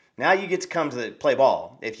 Now you get to come to play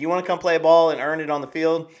ball. If you want to come play ball and earn it on the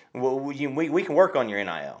field, we can work on your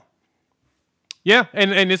NIL. Yeah,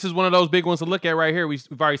 and this is one of those big ones to look at right here. We've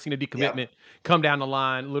already seen a decommitment come down the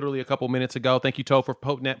line literally a couple minutes ago. Thank you, Toe, for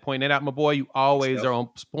pointing that out, my boy. You always are on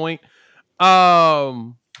point.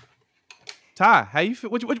 Ty, how you feel?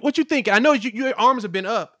 What you think? I know your arms have been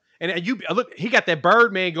up, and you look. He got that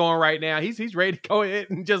Birdman going right now. He's ready to go ahead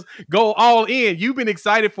and just go all in. You've been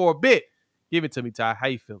excited for a bit. Give it to me, Ty. How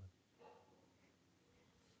you feeling?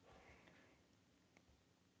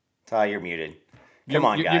 Ty, you're muted. Come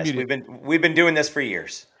on, guys. We've been doing this for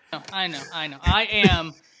years. I know. I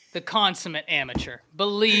am the consummate amateur.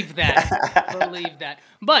 Believe that.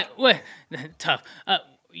 But tough.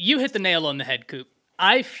 You hit the nail on the head, Coop.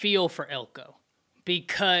 I feel for Elko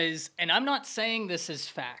because, and I'm not saying this is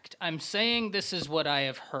fact. I'm saying this is what I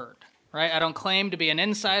have heard. Right? I don't claim to be an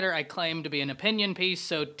insider. I claim to be an opinion piece.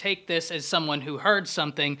 So take this as someone who heard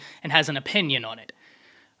something and has an opinion on it.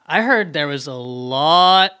 I heard there was a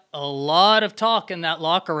lot of talk in that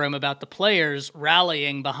locker room about the players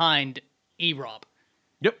rallying behind E-Rob.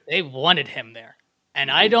 Yep. They wanted him there.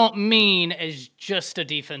 And I don't mean as just a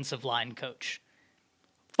defensive line coach.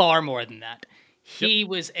 Far more than that. He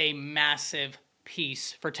was a massive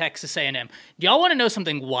piece for Texas A&M. Do y'all want to know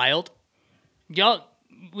something wild?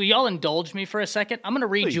 Will y'all indulge me for a second? I'm going to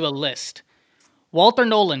read you a list. Walter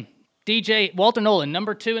Nolan,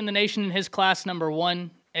 number 2 in the nation in his class, number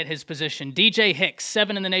 1 at his position. DJ Hicks,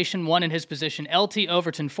 7 in the nation, 1 in his position. LT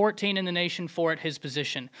Overton, 14 in the nation, 4 at his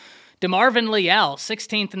position. DeMarvin Leal,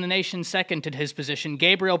 16th in the nation, 2nd at his position.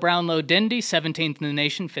 Gabriel Brownlow-Dindy, 17th in the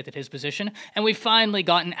nation, 5th at his position. And we've finally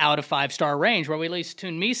gotten out of 5-star range, where we released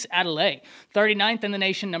Tunmise Adeleye, 39th in the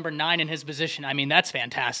nation, number 9 in his position. I mean, that's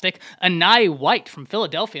fantastic. Anai White from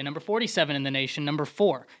Philadelphia, number 47 in the nation, number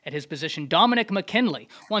 4 at his position. Dominic McKinley,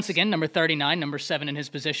 once again, number 39, number 7 in his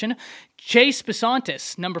position. Chase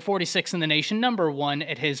Besantis, number 46 in the nation, number 1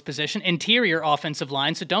 at his position. Interior offensive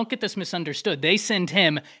line, so don't get this misunderstood. They send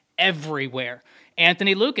him everywhere.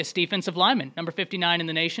 Anthony Lucas, defensive lineman, number 59 in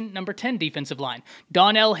the nation, number 10 defensive line.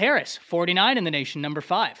 Donnell Harris, 49 in the nation, number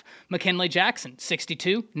 5. McKinley Jackson,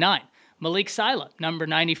 62, 9. Malik Sila, number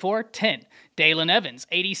 94, 10. Dalen Evans,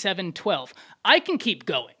 87, 12. I can keep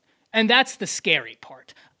going, and that's the scary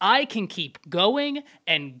part. I can keep going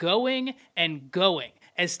and going and going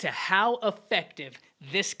as to how effective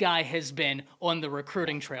this guy has been on the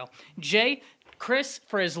recruiting trail. Jay, Chris,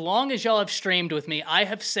 for as long as y'all have streamed with me, I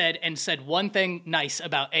have said one thing nice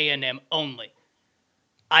about A&M only.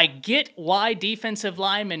 I get why defensive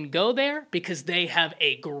linemen go there because they have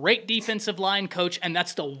a great defensive line coach, and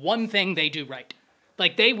that's the one thing they do right.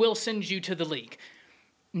 Like, they will send you to the league.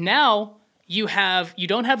 Now you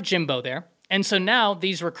don't have Jimbo there, and so now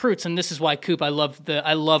these recruits, and this is why, Coop, I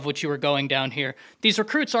love what you were going down here. These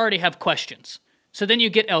recruits already have questions. So then you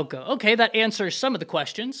get Elko. Okay, that answers some of the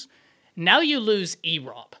questions. Now you lose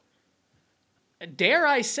E-Rob. Dare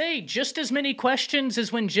I say just as many questions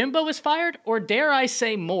as when Jimbo was fired, or dare I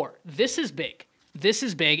say more? This is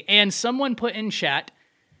big. And someone put in chat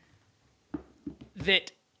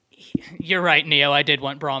that you're right, Neo. I did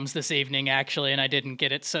want Brahms this evening, actually, and I didn't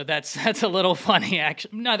get it, so that's a little funny,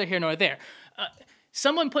 actually. Neither here nor there.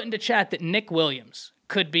 Someone put into chat that Nick Williams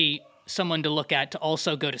could be someone to look at to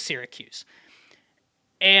also go to Syracuse.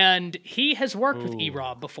 And he has worked with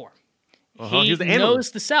E-Rob before. He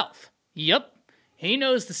knows the South. Yep. He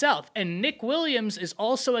knows the South. And Nick Williams is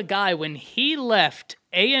also a guy, when he left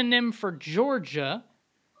A&M for Georgia,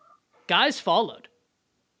 guys followed.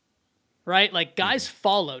 Right? Like, guys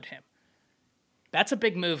followed him. That's a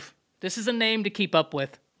big move. This is a name to keep up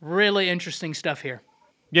with. Really interesting stuff here.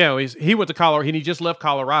 Yeah, he went to Colorado. He just left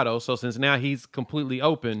Colorado. So since now he's completely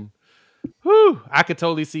open, I could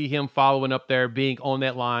totally see him following up there, being on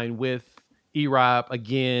that line with E-Rob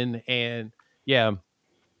again. And yeah,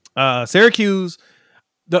 Syracuse,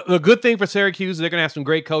 the good thing for Syracuse is they're going to have some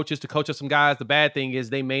great coaches to coach up some guys. The bad thing is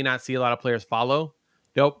they may not see a lot of players follow.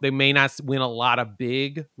 They may not win a lot of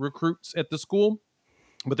big recruits at the school,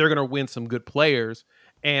 but they're going to win some good players.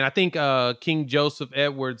 And I think King Joseph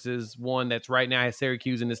Edwards is one that's right now has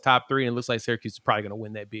Syracuse in his top 3, and it looks like Syracuse is probably going to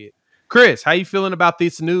win that bid. Chris, how you feeling about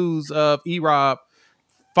this news of E-Rob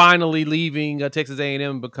finally leaving Texas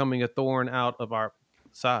A&M, becoming a thorn out of our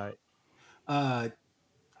side?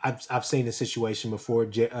 I've seen the situation before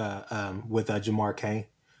with Jamar Cain.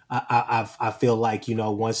 I feel like,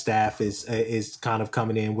 one staff is kind of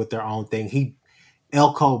coming in with their own thing.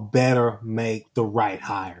 Elko better make the right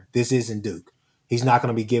hire. This isn't Duke. He's not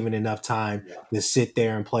going to be given enough time Yeah. to sit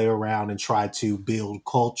there and play around and try to build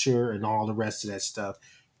culture and all the rest of that stuff.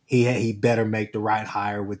 He better make the right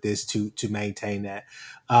hire with this to maintain that.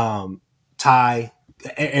 Ty,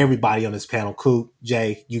 everybody on this panel, Coop,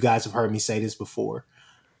 Jay, you guys have heard me say this before.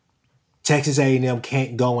 Texas A&M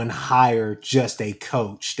can't go and hire just a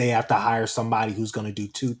coach. They have to hire somebody who's going to do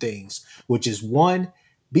two things, which is one,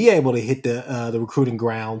 be able to hit the recruiting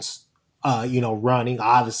grounds, running.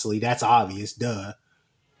 Obviously, that's obvious, duh.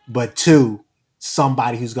 But two,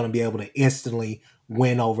 somebody who's going to be able to instantly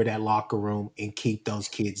win over that locker room and keep those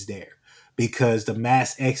kids there. Because the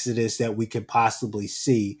mass exodus that we could possibly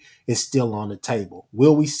see is still on the table.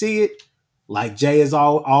 Will we see it? Like Jay has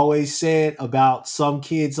always said about some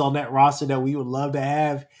kids on that roster that we would love to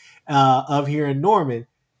have up here in Norman,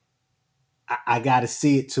 I got to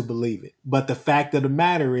see it to believe it. But the fact of the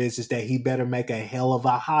matter is that he better make a hell of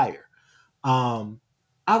a hire.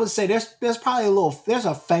 I would say there's probably there's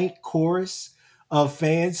a faint chorus of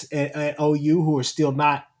fans at OU who are still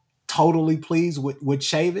not totally pleased with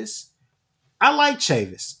Chavis. I like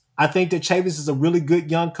Chavis. I think that Chavis is a really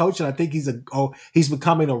good young coach, and I think he's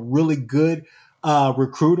becoming a really good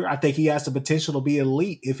recruiter. I think he has the potential to be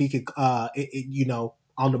elite if he could,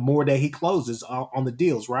 on the more that he closes on the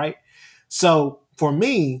deals, right? So for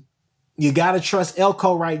me, you got to trust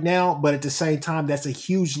Elko right now, but at the same time, that's a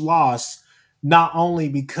huge loss, not only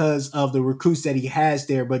because of the recruits that he has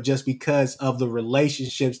there, but just because of the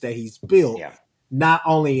relationships that he's built. Yeah. Not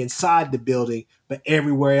only inside the building, but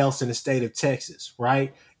everywhere else in the state of Texas,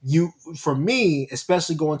 right? For me,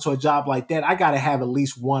 especially going to a job like that, I got to have at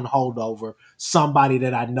least one holdover, somebody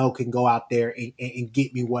that I know can go out there and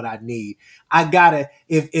get me what I need. I gotta,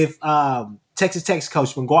 if Texas Tech's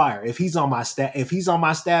Coach McGuire, if he's on my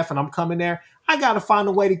staff and I'm coming there, I got to find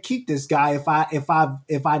a way to keep this guy if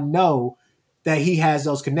I know that he has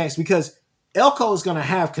those connects, because Elko is going to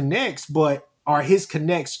have connects, but are his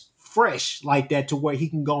connects fresh like that to where he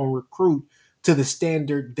can go and recruit to the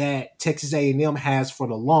standard that Texas A&M has for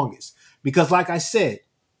the longest? Because like I said,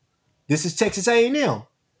 this is Texas A&M.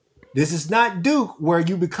 This is not Duke, where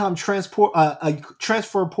you become a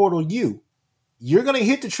transfer portal you. You're going to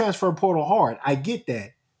hit the transfer portal hard. I get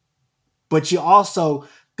that. But you're also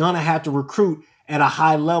going to have to recruit at a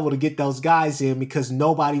high level to get those guys in, because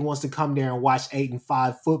nobody wants to come there and watch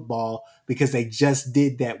 8-5 football because they just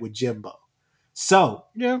did that with Jimbo. So,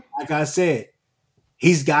 yeah, like I said,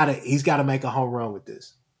 he's got to make a home run with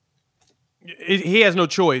this. He has no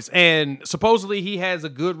choice. And supposedly he has a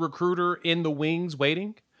good recruiter in the wings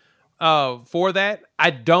waiting for that. I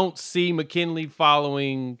don't see McKinley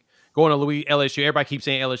going to LSU. Everybody keeps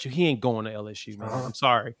saying LSU. He ain't going to LSU, man. I'm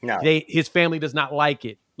sorry. No. His family does not like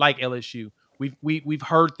LSU. We've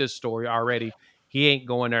heard this story already. He ain't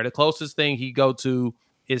going there. The closest thing he go to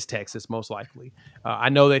is Texas, most likely. I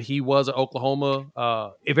know that he was at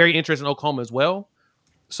Oklahoma, very interested in Oklahoma as well.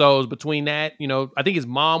 So it was between that, I think his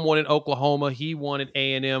mom wanted Oklahoma. He wanted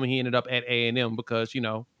A&M. He ended up at A&M because, we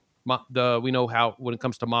know how when it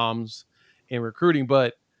comes to moms and recruiting.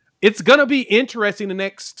 But it's going to be interesting the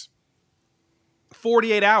next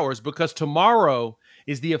 48 hours, because tomorrow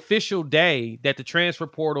is the official day that the transfer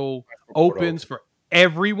portal opens for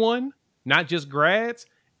everyone, not just grads.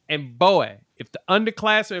 And boy, if the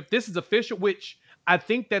underclassmen, if this is official, which I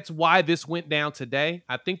think that's why this went down today.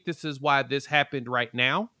 I think this is why this happened right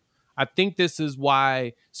now. I think this is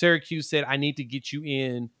why Syracuse said, I need to get you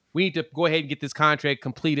in. We need to go ahead and get this contract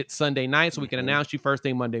completed Sunday night so we can announce you first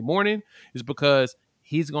thing Monday morning, is because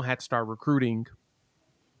he's going to have to start recruiting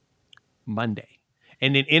Monday.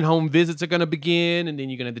 And then in-home visits are going to begin, and then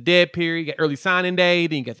you're going to have the dead period. You got early signing day,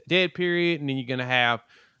 then you got the dead period, and then you're going to have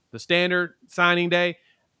the standard signing day.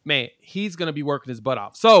 Man, he's going to be working his butt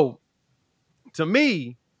off. So, to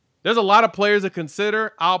me, there's a lot of players to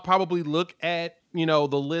consider. I'll probably look at, the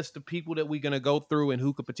list of people that we're going to go through and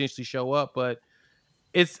who could potentially show up, but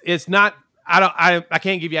it's not, I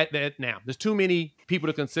can't give you that now. There's too many people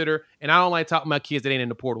to consider, and I don't like talking about kids that ain't in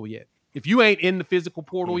the portal yet. If you ain't in the physical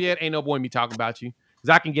portal yet, ain't no point me talking about you, because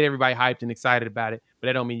I can get everybody hyped and excited about it, but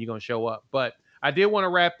that don't mean you're going to show up. But I did want to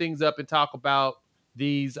wrap things up and talk about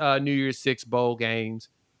these New Year's Six bowl games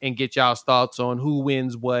and get y'all's thoughts on who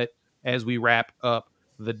wins what as we wrap up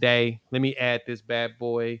the day. Let me add this bad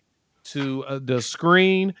boy to the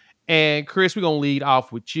screen. And Chris, we're going to lead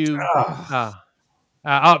off with you.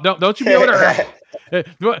 Don't you be over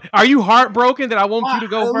there. Are you heartbroken that I want you to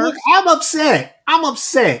go first? Look, I'm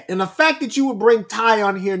upset. And the fact that you would bring Ty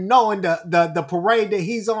on here knowing the parade that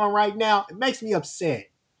he's on right now, it makes me upset.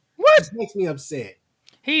 What? It makes me upset.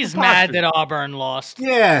 He's mad that Auburn lost.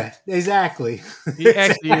 Yeah, exactly. He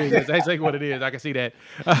actually is. That's exactly what it is. I can see that.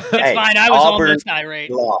 It's fine. I was Auburn almost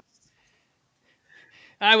irate. lost.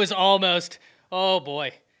 I was almost. Oh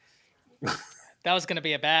boy, that was going to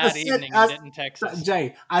be a bad evening in Texas.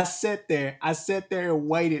 Jay, I sat there and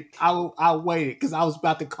waited. I waited because I was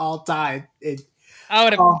about to call Ty.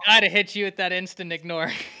 I'd have hit you with that instant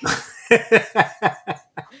ignore.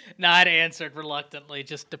 No, I'd answered reluctantly,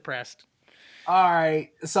 just depressed. All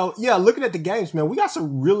right. So, yeah, looking at the games, man, we got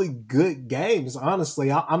some really good games,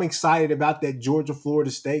 honestly. I'm excited about that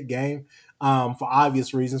Georgia-Florida State game for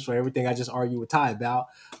obvious reasons, for everything I just argued with Ty about.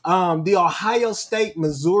 The Ohio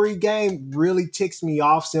State-Missouri game really ticks me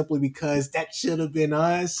off simply because that should have been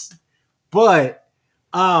us. But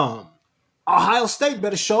Ohio State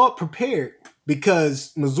better show up prepared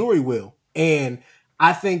because Missouri will. And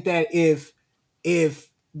I think that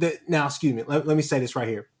let me say this right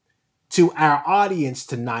here. To our audience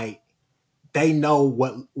tonight, they know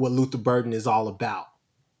what Luther Burden is all about.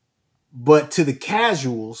 But to the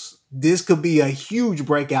casuals, this could be a huge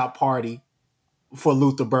breakout party for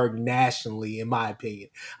Luther Burden nationally, in my opinion.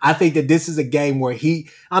 I think that this is a game where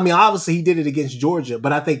obviously he did it against Georgia,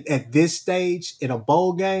 but I think at this stage in a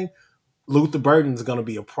bowl game, Luther Burden is going to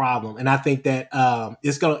be a problem. And I think that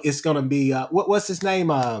it's going to be, what's his name?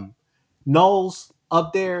 Knowles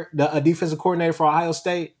up there, the defensive coordinator for Ohio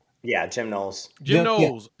State. Yeah, Jim Knowles. Jim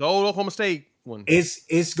Knowles, the old Oklahoma State one.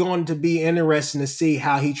 It's going to be interesting to see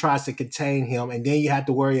how he tries to contain him, and then you have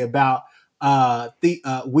to worry about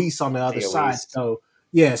Weiss on the other side. Weiss. So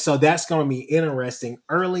yeah, so that's going to be interesting.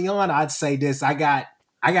 Early on, I'd say this: I got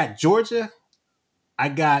Georgia, I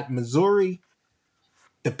got Missouri.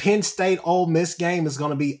 The Penn State Ole Miss game is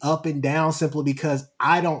going to be up and down simply because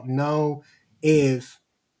I don't know if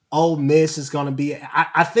Ole Miss is going to be.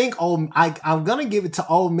 I think I'm going to give it to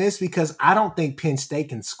Ole Miss because I don't think Penn State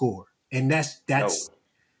can score, and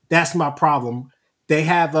that's my problem. They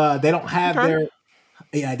don't have their.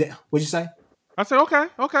 Yeah, what'd you say? I said okay.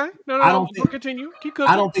 No. I don't think, continue. Keep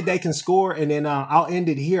cooking. I don't think they can score, and then I'll end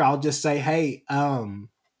it here. I'll just say, hey,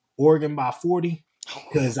 Oregon by 40,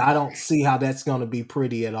 because I don't see how that's going to be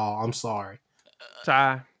pretty at all. I'm sorry.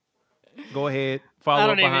 Ty, go ahead.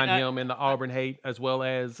 Follow up behind him in the Auburn hate, as well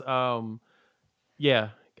as, I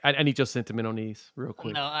need your sentiment on these real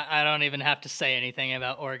quick. No, I don't even have to say anything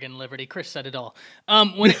about Oregon Liberty. Chris said it all.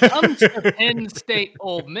 When it comes to Penn State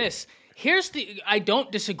Ole Miss, I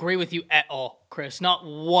don't disagree with you at all, Chris. Not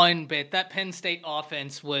one bit. That Penn State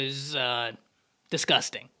offense was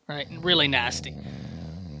disgusting, right? Really nasty.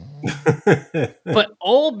 But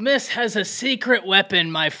Ole Miss has a secret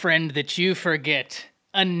weapon, my friend, that you forget.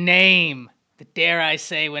 A name. Dare I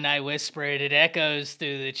say, when I whisper it, it echoes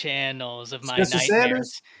through the channels of my nightmares.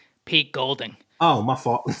 Sanders? Pete Golding. Oh, my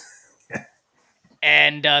fault.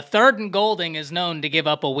 And third and Golding is known to give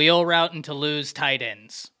up a wheel route and to lose tight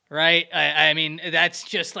ends, right? I mean, that's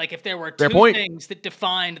just like if there were two things that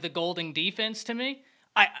defined the Golding defense to me.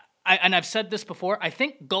 And I've said this before, I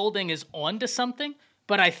think Golding is onto something,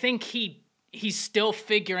 but I think he's still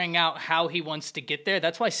figuring out how he wants to get there.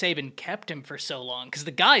 That's why Saban kept him for so long, because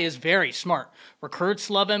the guy is very smart. Recruits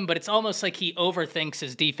love him, but it's almost like he overthinks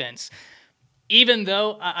his defense. Even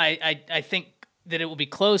though I think that it will be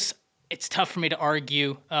close, it's tough for me to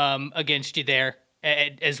argue against you there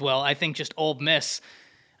as well. I think just Ole Miss,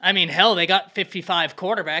 I mean, hell, they got 55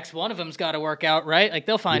 quarterbacks. One of them's got to work out, right? Like,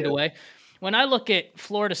 they'll find a way. When I look at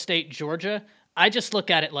Florida State, Georgia, I just look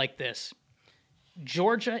at it like this.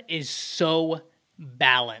 Georgia is so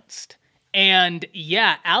balanced. And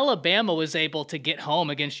yeah, Alabama was able to get home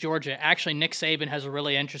against Georgia. Actually, Nick Saban has a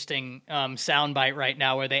really interesting soundbite right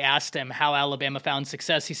now where they asked him how Alabama found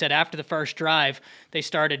success. He said after the first drive, they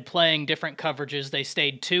started playing different coverages. They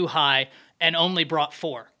stayed too high and only brought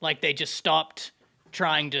 4. Like, they just stopped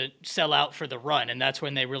trying to sell out for the run. And that's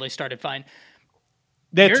when they really started fine.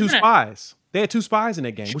 They had 2 spies. They had 2 spies in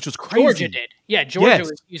that game, which was crazy. Georgia did. Yeah, Georgia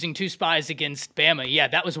was using 2 spies against Bama. Yeah,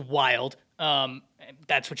 that was wild.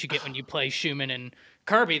 That's what you get when you play Schumann and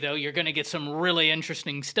Kirby, though. You're going to get some really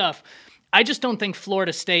interesting stuff. I just don't think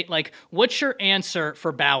Florida State, like, what's your answer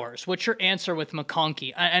for Bowers? What's your answer with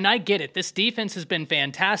McConkey? And I get it. This defense has been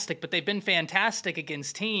fantastic, but they've been fantastic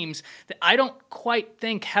against teams that I don't quite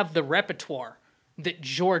think have the repertoire that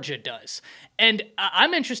Georgia does. And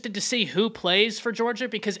I'm interested to see who plays for Georgia,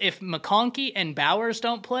 because if McConkey and Bowers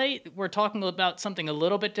don't play, we're talking about something a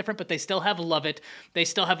little bit different, but they still have Lovett. They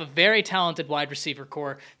still have a very talented wide receiver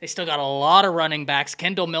core. They still got a lot of running backs.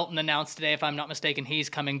 Kendall Milton announced today, if I'm not mistaken, he's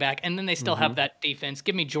coming back. And then they still have that defense.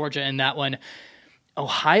 Give me Georgia in that one.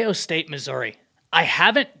 Ohio State, Missouri. I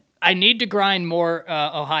haven't I need to grind more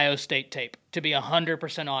Ohio State tape, to be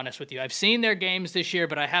 100% honest with you. I've seen their games this year,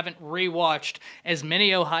 but I haven't rewatched as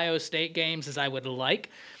many Ohio State games as I would like.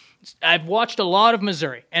 I've watched a lot of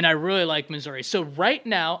Missouri, and I really like Missouri. So right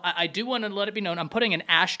now, I do want to let it be known, I'm putting an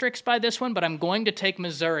asterisk by this one, but I'm going to take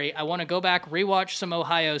Missouri. I want to go back, rewatch some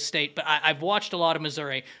Ohio State, but I've watched a lot of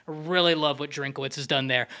Missouri. I really love what Drinkwitz has done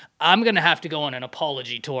there. I'm going to have to go on an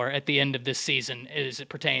apology tour at the end of this season as it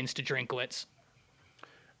pertains to Drinkwitz.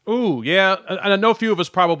 Ooh, yeah. I know a few of us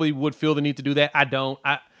probably would feel the need to do that. I don't.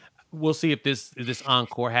 We'll see if this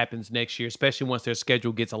encore happens next year, especially once their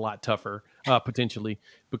schedule gets a lot tougher, potentially.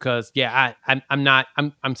 Because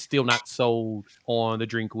I'm still not sold on the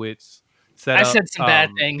Drinkwitz setup. I said some bad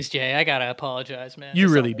things, Jay. I gotta apologize, man. You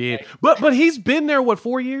really did, but he's been there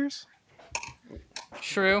 4 years?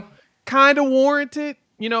 True. Kind of warranted.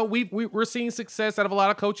 You know, we're seeing success out of a lot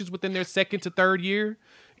of coaches within their second to third year.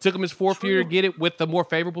 Took him his fourth year to get it with a more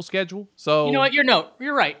favorable schedule. So you know what?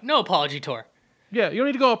 You're right. No apology tour. Yeah, you don't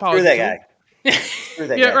need to go apologize. Screw that guy. Screw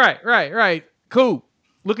that guy. Right. Cool.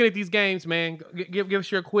 Looking at these games, man, give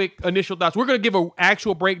us your quick initial thoughts. We're gonna give an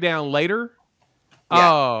actual breakdown later.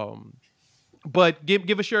 Yeah. But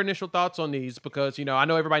give us your initial thoughts on these because I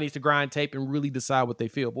know everybody needs to grind tape and really decide what they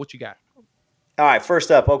feel. But what you got? All right,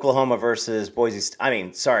 first up, Oklahoma versus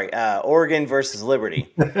Oregon versus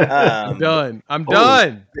Liberty. I'm done.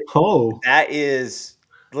 That is,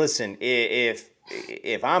 listen, if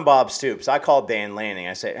I'm Bob Stoops, I called Dan Lanning.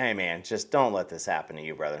 I said, hey, man, just don't let this happen to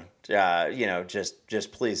you, brother.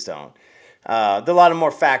 Just please don't. There are a lot of more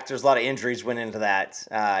factors, a lot of injuries went into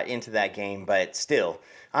that game, but still,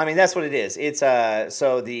 I mean, that's what it is. It's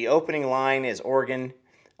so the opening line is Oregon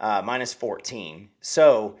minus 14.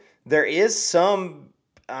 So there's some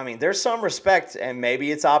respect, and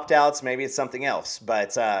maybe it's opt-outs, maybe it's something else.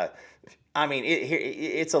 But,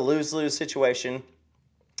 it's a lose-lose situation.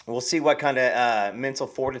 We'll see what kind of mental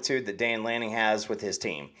fortitude that Dan Lanning has with his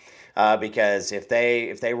team. Because if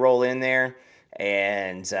they roll in there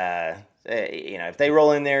and, if they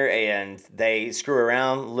roll in there and they screw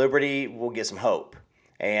around, Liberty will get some hope.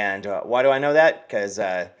 And why do I know that? Because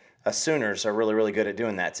Sooners are really, really good at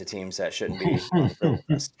doing that to teams that shouldn't be.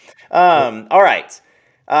 All right.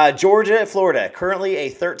 Georgia, Florida, currently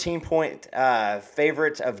a 13-point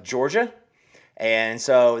favorite of Georgia. And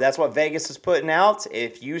so that's what Vegas is putting out.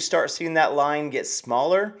 If you start seeing that line get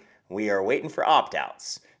smaller, we are waiting for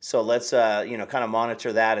opt-outs. So let's, kind of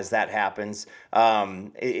monitor that as that happens.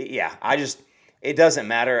 It doesn't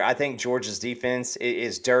matter. I think Georgia's defense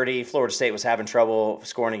is dirty. Florida State was having trouble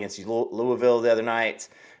scoring against Louisville the other night.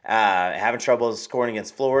 Having trouble scoring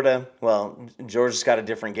against Florida. Well, Georgia's got a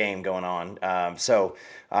different game going on.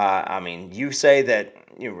 You say that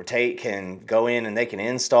Tate can go in and they can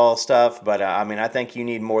install stuff, but I think you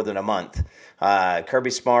need more than a month. Kirby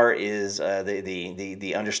Smart is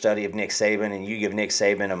the understudy of Nick Saban, and you give Nick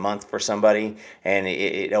Saban a month for somebody, and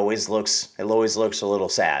it always looks a little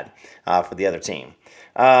sad for the other team.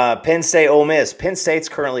 Penn State, Ole Miss. Penn State's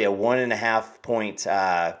currently a 1.5 point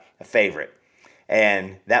favorite.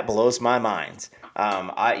 And that blows my mind.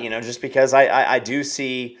 Just because I do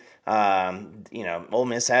see, Ole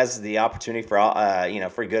Miss has the opportunity for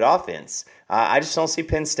a good offense. I just don't see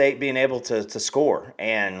Penn State being able to score.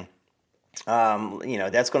 And,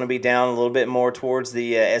 that's going to be down a little bit more towards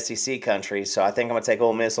the SEC country. So I think I'm going to take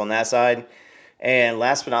Ole Miss on that side. And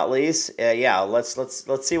last but not least,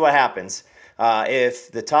 let's see what happens.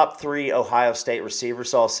 If the top three Ohio State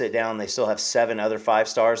receivers all sit down, they still have 7 other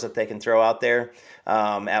 5-stars that they can throw out there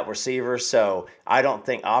at receiver. So I don't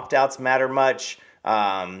think opt-outs matter much.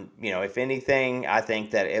 If anything, I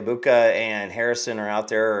think that Ibuka and Harrison are out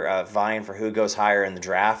there vying for who goes higher in the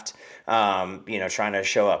draft, trying to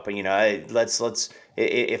show up. But,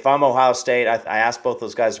 if I'm Ohio State, I ask both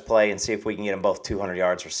those guys to play and see if we can get them both 200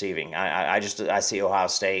 yards receiving. I see Ohio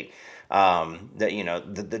State,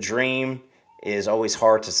 the dream is always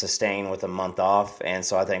hard to sustain with a month off. And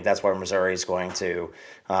so I think that's where Missouri is going to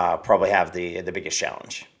probably have the biggest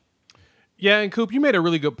challenge. Yeah, and Coop, you made a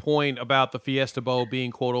really good point about the Fiesta Bowl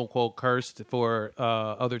being quote-unquote cursed for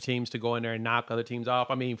other teams to go in there and knock other teams off.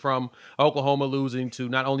 I mean, from Oklahoma losing to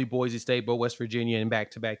not only Boise State, but West Virginia in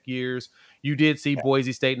back-to-back years. You did see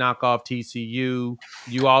Boise State knock off TCU.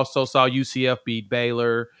 You also saw UCF beat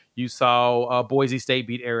Baylor. You saw Boise State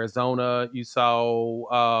beat Arizona. You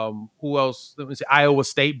saw who else? Iowa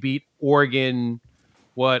State beat Oregon.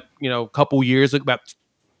 A couple years ago, about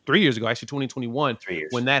 3 years ago, actually 2021,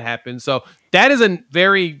 when that happened. So that is a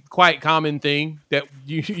very quite common thing that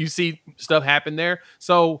you see stuff happen there.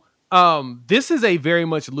 So This is a very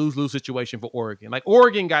much lose-lose situation for Oregon. Like,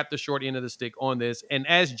 Oregon got the short end of the stick on this. And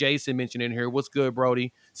as Jason mentioned in here, what's good,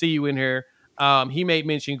 Brody? See you in here. He made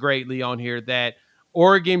mention greatly on here that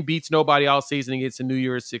Oregon beats nobody all season and gets a New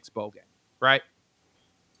Year's Six bowl game, right?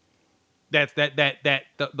 That's the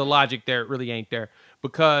logic there really ain't there,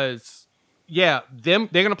 because they're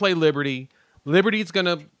gonna play Liberty. Liberty's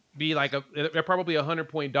gonna be like they're probably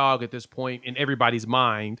 100-point dog at this point in everybody's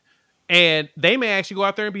mind, and they may actually go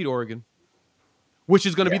out there and beat Oregon, which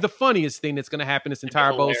is going to be the funniest thing that's going to happen this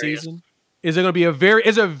entire bowl season. Is there going to be a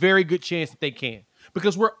very good chance that they can,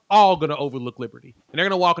 because we're all going to overlook Liberty, and they're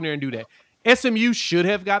going to walk in there and do that. SMU should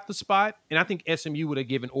have got the spot, and I think SMU would have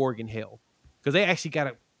given Oregon hell, because they actually got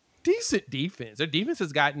a decent defense. Their defense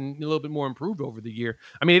has gotten a little bit more improved over the year.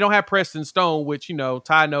 I mean, they don't have Preston Stone, which,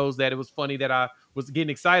 Ty knows that it was funny that I was getting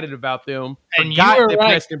excited about them. And forgot you were that right.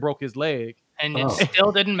 Preston broke his leg. And it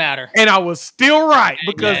still didn't matter. And I was still right,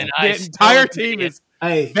 because the entire team is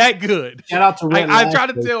that good. Shout out to Red. I try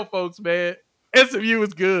to tell folks, man, SMU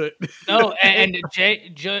is good. No, and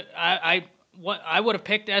I would have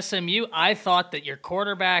picked SMU. I thought that your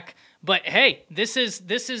quarterback, but hey, this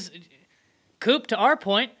is Coop, to our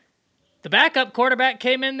point. The backup quarterback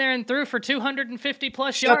came in there and threw for 250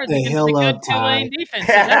 plus yards against a good Tulane defense.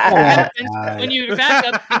 So that's what happens when you back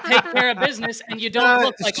up, you take care of business, and you don't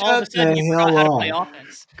look like all of a sudden you forgot how to play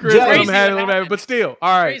offense. But still,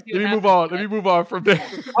 all right. Let me move on. Let me move on from there.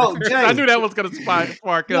 Oh, Jay, I knew that was going to spark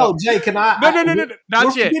up. No, Jay, can I? No.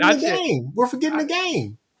 Not yet. We're forgetting the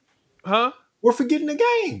game. Huh? We're forgetting the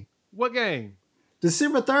game. What game?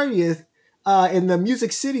 December 30th, in the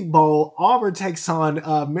Music City Bowl, Auburn takes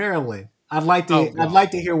on Maryland. I'd like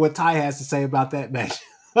to hear what Ty has to say about that match.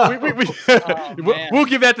 We'll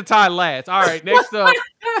give that to Ty last. All right, next up.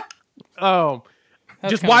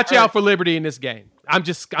 Just watch out for Liberty in this game. I'm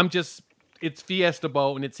just it's Fiesta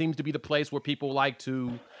Bowl, and it seems to be the place where people like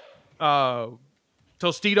to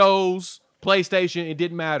Tostitos, PlayStation, it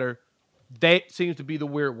didn't matter. That seems to be the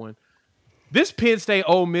weird one. This Penn State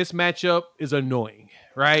Ole Miss matchup is annoying,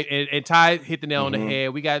 right? And Ty hit the nail on the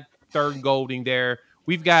head. We got third Golding there.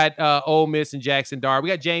 We've got Ole Miss and Jackson Dart. We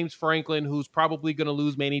got James Franklin, who's probably going to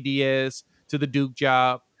lose Manny Diaz to the Duke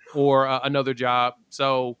job or another job.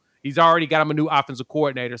 So he's already got him a new offensive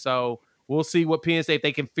coordinator. So we'll see what Penn State, if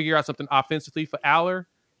they can figure out something offensively for Aller.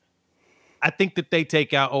 I think that they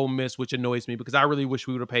take out Ole Miss, which annoys me, because I really wish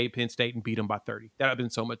we would have paid Penn State and beat them by 30. That would have been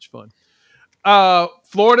so much fun.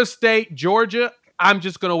 Florida State, Georgia. I'm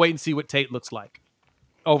just going to wait and see what Tate looks like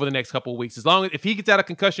over the next couple of weeks. As long as if he gets out of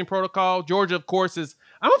concussion protocol, Georgia, of course, is.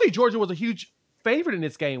 I don't think Georgia was a huge favorite in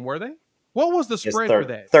this game, were they? What was the spread for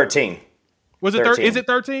that? 13. Was it 13? Is it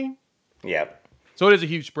 13? Yep. So it is a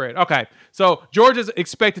huge spread. Okay. So Georgia's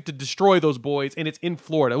expected to destroy those boys, and it's in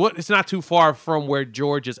Florida. Well, it's not too far from where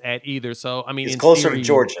Georgia's at either. So I mean, it's closer to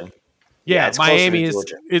Georgia. Yeah, it's Miami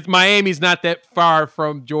is Miami's not that far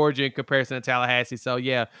from Georgia in comparison to Tallahassee. So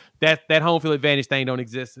yeah, that home field advantage thing don't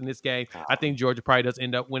exist in this game. I think Georgia probably does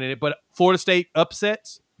end up winning it. But Florida State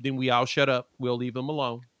upsets, then we all shut up. We'll leave them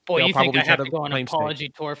alone. Boy, you think I have to go on an apology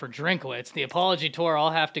tour for Drinkwitz? The apology tour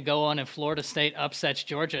I'll have to go on if Florida State upsets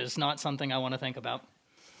Georgia is not something I want to think about.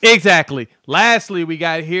 Exactly. Lastly, we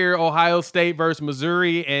got here Ohio State versus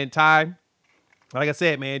Missouri, and Ty. Like I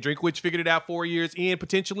said, man, Drinkwitz figured it out 4 years in,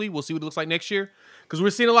 potentially. We'll see what it looks like next year. Because we're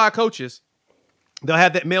seeing a lot of coaches. They'll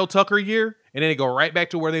have that Mel Tucker year, and then they go right back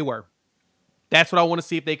to where they were. That's what I want to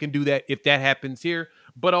see if they can do that, if that happens here.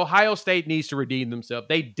 But Ohio State needs to redeem themselves.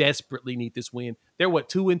 They desperately need this win. They're,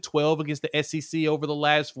 2-12 against the SEC over the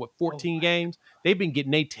last, 14 games? They've been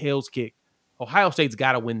getting their tails kicked. Ohio State's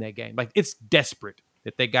got to win that game. Like, it's desperate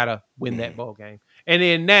that they got to win that ball game. And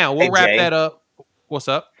then now, we'll wrap that up. What's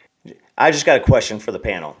up? I just got a question for the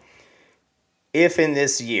panel. If in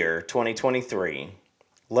this year, 2023,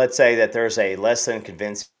 let's say that there's a less than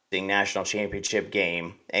convincing national championship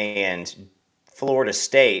game and Florida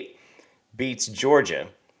State beats Georgia,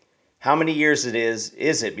 how many years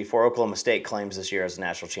is it before Oklahoma State claims this year as a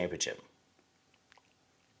national championship?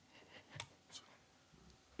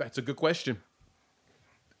 That's a good question.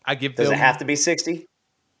 Does it have to be 60?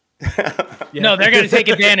 No, they're going to take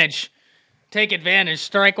advantage. Take advantage.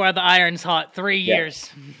 Strike while the iron's hot. 3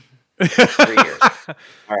 years. 3 years. All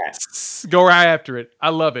right. Go right after it. I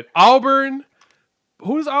love it. Auburn.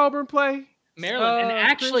 Who does Auburn play? Maryland. And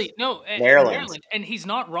actually, Maryland. And he's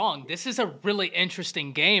not wrong. This is a really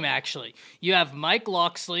interesting game, actually. You have Mike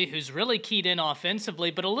Locksley, who's really keyed in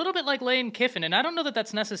offensively, but a little bit like Lane Kiffin. And I don't know that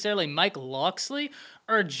that's necessarily Mike Locksley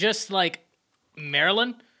or just like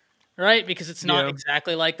Maryland. right? Because it's not Yeah.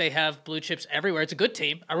 exactly like they have blue chips everywhere. It's a good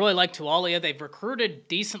team. I really like Tualia. They've recruited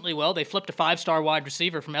decently well. They flipped a 5-star wide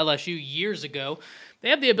receiver from LSU years ago. They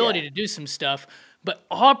have the ability to do some stuff. But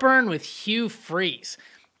Auburn with Hugh Freeze.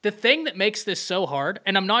 The thing that makes this so hard,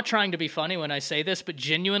 and I'm not trying to be funny when I say this, but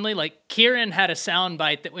genuinely, like Kieran had a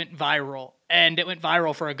soundbite that went viral, and it went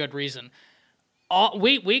viral for a good reason.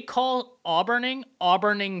 We call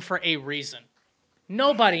Auburning for a reason.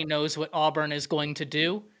 Nobody knows what Auburn is going to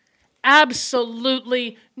do.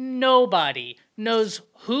 Absolutely nobody knows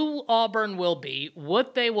who Auburn will be,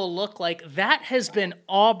 what they will look like. That has been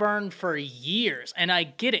Auburn for years, and I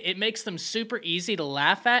get it. It makes them super easy to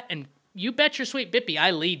laugh at, and you bet your sweet Bippy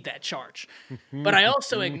I lead that charge. But I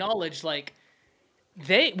also acknowledge, like,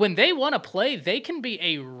 when they want to play, they can be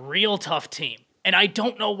a real tough team. And I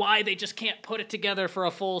don't know why they just can't put it together for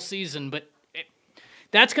a full season, but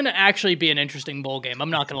that's going to actually be an interesting bowl game. I'm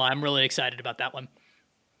not going to lie. I'm really excited about that one.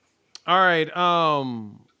 All right.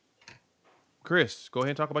 Chris, go ahead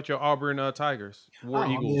and talk about your Auburn Tigers, War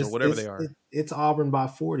Eagles, or whatever they are. It's Auburn by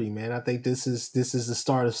 40, man. I think this is the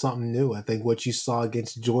start of something new. I think what you saw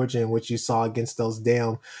against Georgia and what you saw against those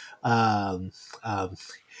damn, honestly,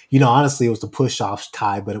 it was the push-offs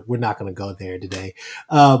tie, but we're not going to go there today.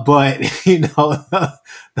 But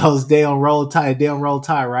those damn roll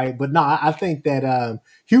tie, right? But no, I think that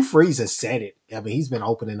Hugh Freeze has said it. I mean, he's been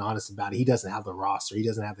open and honest about it. He doesn't have the roster. He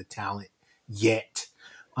doesn't have the talent yet.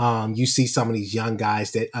 You see some of these young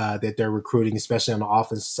guys that they're recruiting, especially on the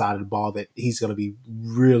offensive side of the ball, that he's going to be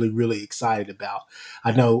really, really excited about.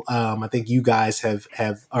 I know. I think you guys have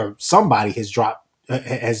or somebody has dropped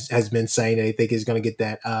has been saying that they think he's going to get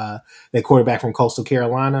that quarterback from Coastal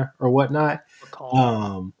Carolina or whatnot.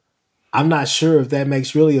 I'm not sure if that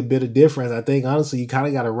makes really a bit of difference. I think, honestly, you kind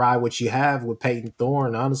of got to ride what you have with Peyton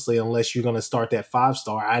Thorne, honestly, unless you're going to start that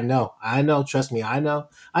 5-star. I know. Trust me, I know.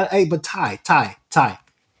 But Ty,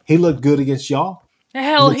 he looked good against y'all. The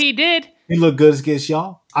hell he did. He looked good against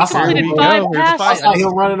y'all. I saw him running the ball.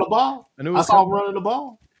 I saw him running the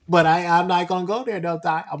ball. But I'm not going to go there, though,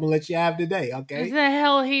 Ty. I'm going to let you have today, okay? The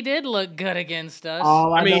hell he did look good against us.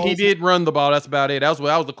 I mean, he did run the ball. That's about it. That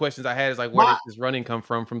was the questions I had. Is like, where does this running come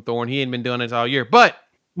from Thorne? He ain't been doing it all year. But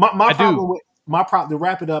my problem to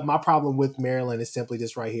wrap it up, my problem with Maryland is simply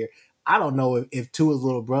this right here. I don't know if Tua's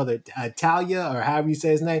little brother, Talia, or however you say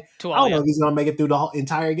his name, I don't know if he's going to make it through the whole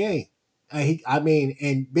entire game.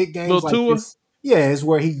 In big games like this, it's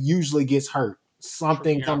where he usually gets hurt.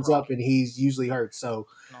 Something comes up and he's usually hurt. So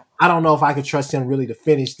I don't know if I could trust him really to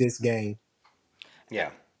finish this game. Yeah.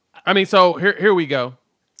 I mean, so here we go.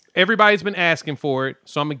 Everybody's been asking for it,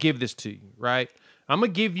 so I'm going to give this to you, right? I'm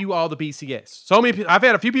going to give you all the BCS. So many. I've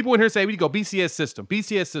had a few people in here say, we go BCS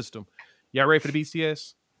system. Y'all ready for the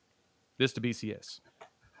BCS? This is the BCS.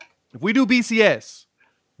 If we do BCS,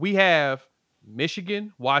 we have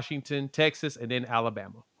Michigan, Washington, Texas, and then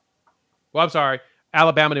Alabama. Well, I'm sorry,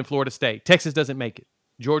 Alabama and Florida State. Texas doesn't make it.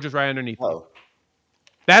 Georgia's right underneath them.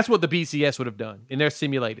 That's what the BCS would have done in their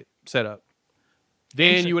simulated setup.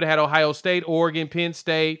 Then you would have had Ohio State, Oregon, Penn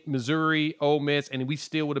State, Missouri, Ole Miss, and we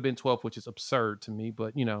still would have been 12th, which is absurd to me.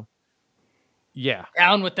 But, yeah.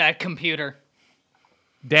 Down with that computer.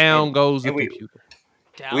 Down goes the computer.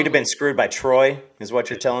 We'd have been screwed by Troy, is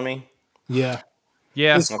what you're telling me? Yeah.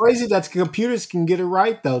 Yeah. It's crazy that computers can get it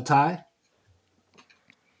right, though, Ty.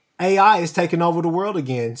 AI is taking over the world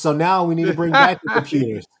again. So now we need to bring back the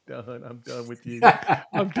computers. I'm done with you.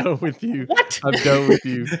 I'm done with you. What? I'm done with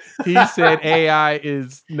you. He said AI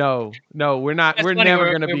is no, we're not. We're never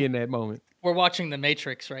going to be in that moment. We're watching The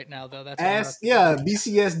Matrix right now, though.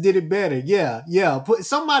 BCS did it better. Yeah.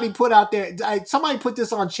 Somebody put out there. Somebody put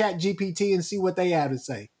this on Chat GPT and see what they have to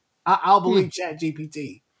say. I'll believe Chat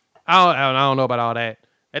GPT. I don't know about all that.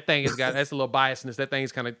 That thing has got that's a little biasness. That thing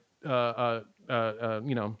is kind of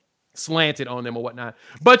slanted on them or whatnot.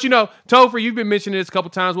 But Topher, you've been mentioning this a couple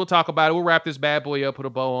times. We'll talk about it. We'll wrap this bad boy up, put a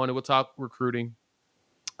bow on it. We'll talk recruiting.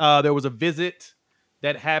 There was a visit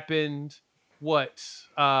that happened.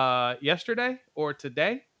 Yesterday or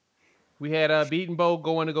today? We had Beaton Bowl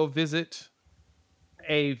going to go visit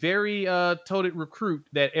a very touted recruit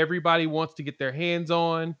that everybody wants to get their hands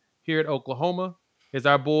on here at Oklahoma. Is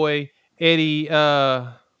our boy Eddie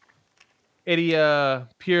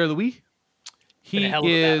Pierre-Louis. He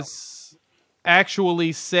is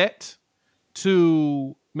actually set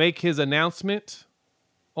to make his announcement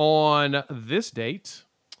on this date,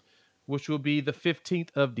 which will be the 15th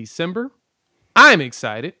of December. I'm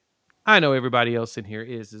excited. I know everybody else in here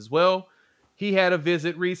is as well. He had a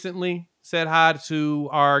visit recently, said hi to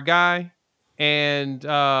our guy, and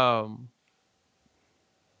I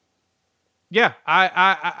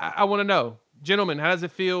want to know, gentlemen, how does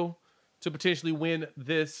it feel to potentially win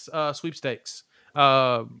this sweepstakes?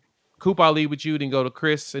 Coop, I'll lead with you, then go to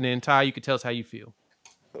Chris, and then Ty, you can tell us how you feel.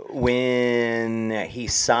 When he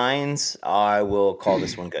signs, I will call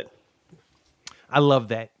this one good. I love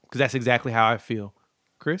that because that's exactly how I feel.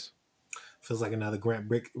 Chris? Feels like another Grant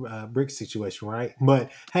Brick situation, right?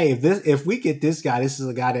 But hey, if we get this guy, this is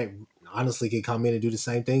a guy that honestly could come in and do the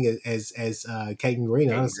same thing as Caden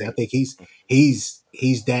Green. Honestly, I think he's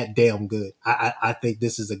that damn good. I think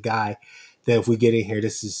this is a guy that if we get in here,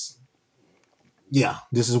 this is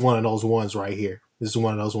one of those ones right here. This is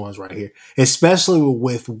one of those ones right here, especially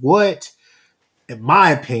with what. In my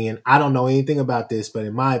opinion, I don't know anything about this, but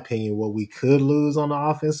in my opinion, what we could lose on the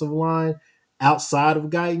offensive line outside of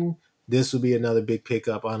Guyton, this would be another big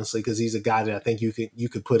pickup, honestly, because he's a guy that I think you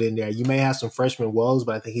could put in there. You may have some freshman woes,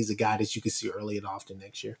 but I think he's a guy that you could see early and often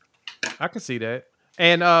next year. I can see that.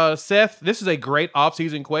 And Seth, this is a great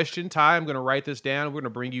offseason question. Ty, I'm going to write this down. We're going to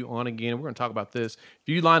bring you on again. We're going to talk about this. If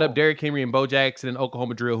you line up Derrick Henry and Bo Jackson in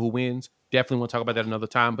Oklahoma drill, who wins? Definitely want to talk about that another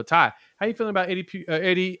time. But Ty, how you feeling about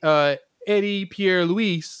Eddie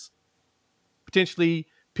Pierre-Louis potentially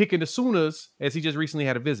picking the Sooners as he just recently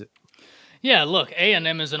had a visit? Yeah, look,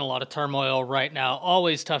 A&M is in a lot of turmoil right now.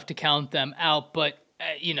 Always tough to count them out, but,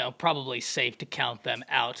 probably safe to count them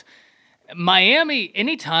out. Miami,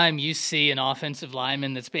 anytime you see an offensive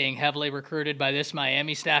lineman that's being heavily recruited by this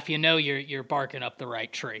Miami staff, you're barking up the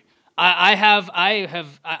right tree.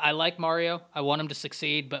 I like Mario. I want him to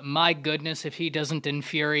succeed, but my goodness, if he doesn't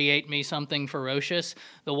infuriate me something ferocious,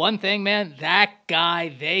 the one thing, man, that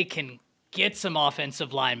guy, they can get some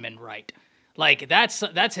offensive linemen right. Like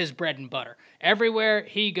that's his bread and butter. Everywhere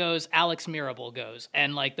he goes, Alex Mirabal goes,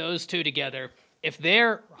 and like those two together, if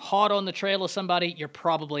they're hot on the trail of somebody, you're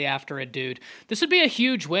probably after a dude. This would be a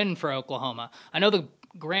huge win for Oklahoma. I know the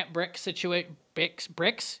Grant Brick situation.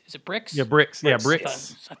 Bricks? Is it Bricks? Yeah, Bricks. Yeah,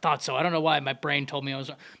 Bricks. I thought so. I don't know why my brain told me I was.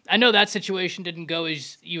 I know that situation didn't go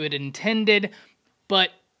as you had intended,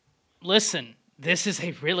 but listen, this is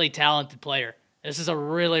a really talented player. This is a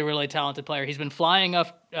really, really talented player. He's been flying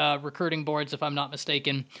up recruiting boards, if I'm not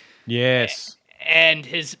mistaken. Yes. And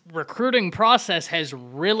his recruiting process has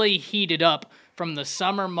really heated up from the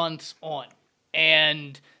summer months on.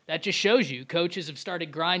 And that just shows you coaches have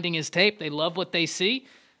started grinding his tape. They love what they see.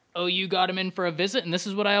 OU got him in for a visit, and this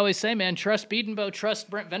is what I always say, man. Trust Biedenbow, trust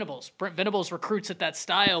Brent Venables. Brent Venables recruits at that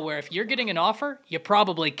style where if you're getting an offer, you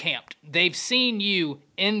probably camped. They've seen you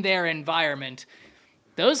in their environment.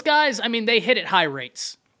 Those guys, I mean, they hit at high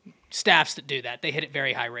rates. Staffs that do that, they hit at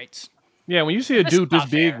very high rates. Yeah, when you see a dude this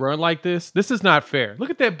big run like this is not fair. Look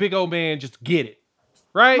at that big old man just get it,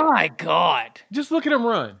 right? My God. Just look at him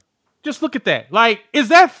run. Just look at that. Like, is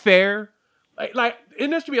that fair? Like,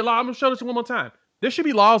 and there should be a law. I'm going to show this one more time. There should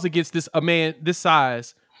be laws against a man this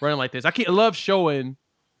size running like this. I love showing.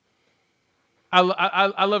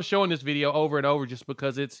 I love showing this video over and over just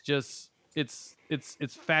because it's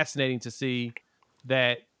fascinating to see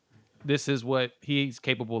that this is what he's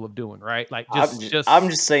capable of doing, right? Like I'm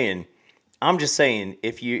just saying,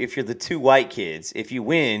 if you're the two white kids, if you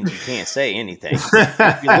win, you can't say anything.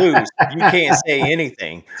 If you lose, you can't say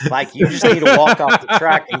anything. Like you just need to walk off the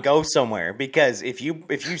track and go somewhere because if you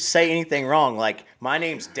say anything wrong, like my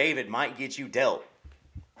name's David might get you dealt.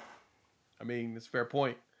 I mean, it's a fair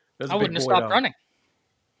point. I wouldn't have stopped running.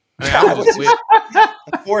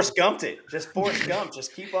 Forrest Gumped it. Just Forrest Gump.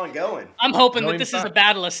 Just keep on going. I'm hoping that this is a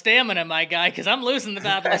battle of stamina, my guy, because I'm losing the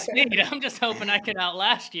battle of speed. I'm just hoping I can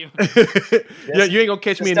outlast you. Yeah, you ain't gonna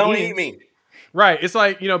catch me in the end. Don't eat me. Right. It's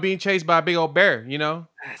like, being chased by a big old bear,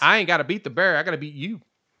 I ain't gotta beat the bear, I gotta beat you.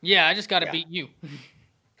 Yeah, I just gotta beat you.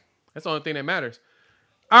 That's the only thing that matters.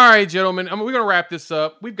 All right, gentlemen. We're gonna wrap this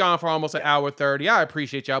up. We've gone for almost an hour 30. I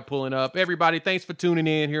appreciate y'all pulling up. Everybody, thanks for tuning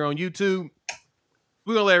in here on YouTube.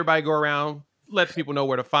 We're going to let everybody go around, let the people know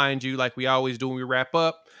where to find you like we always do when we wrap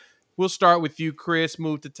up. We'll start with you, Chris,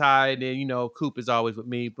 move to Ty, and then, Coop is always with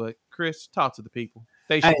me. But, Chris, talk to the people.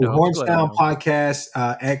 They should know. Horns Down Podcast,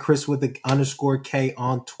 at Chris with the _K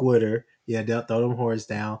on Twitter. Yeah, they'll throw them horns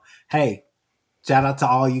down. Hey, shout out to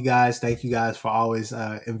all you guys. Thank you guys for always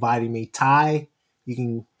inviting me. Ty,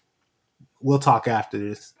 we'll talk after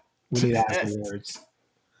this. We need to have some words.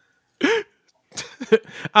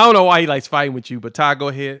 I don't know why he likes fighting with you, but Ty, go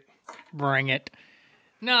ahead. Bring it.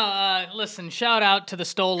 No, listen, shout out to the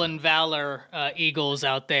Stolen Valor Eagles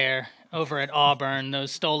out there over at Auburn.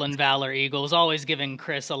 Those Stolen Valor Eagles, always giving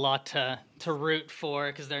Chris a lot to root for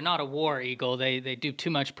because they're not a war eagle. They do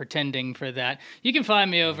too much pretending for that. You can find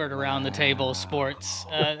me over at Around the Table Sports.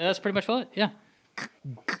 That's pretty much it. Yeah.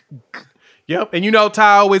 Yep. And you know,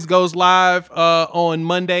 Ty always goes live on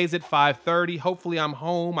Mondays at 5:30. Hopefully I'm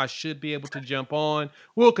home. I should be able to jump on.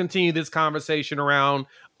 We'll continue this conversation around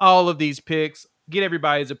all of these picks, get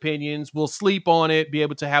everybody's opinions. We'll sleep on it, be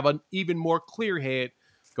able to have an even more clear head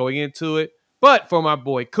going into it. But for my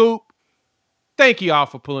boy Coop, thank you all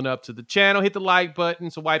for pulling up to the channel. Hit the like button,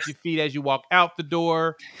 so wipe your feet as you walk out the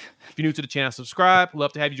door. If you're new to the channel, subscribe.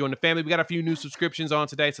 Love to have you join the family. We got a few new subscriptions on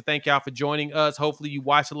today, so thank y'all for joining us. Hopefully you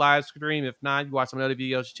watch the live stream. If not, you watch some other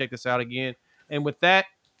videos. Check this out again. And with that,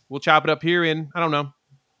 we'll chop it up here in, I don't know,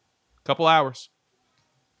 a couple hours.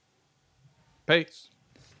 Peace.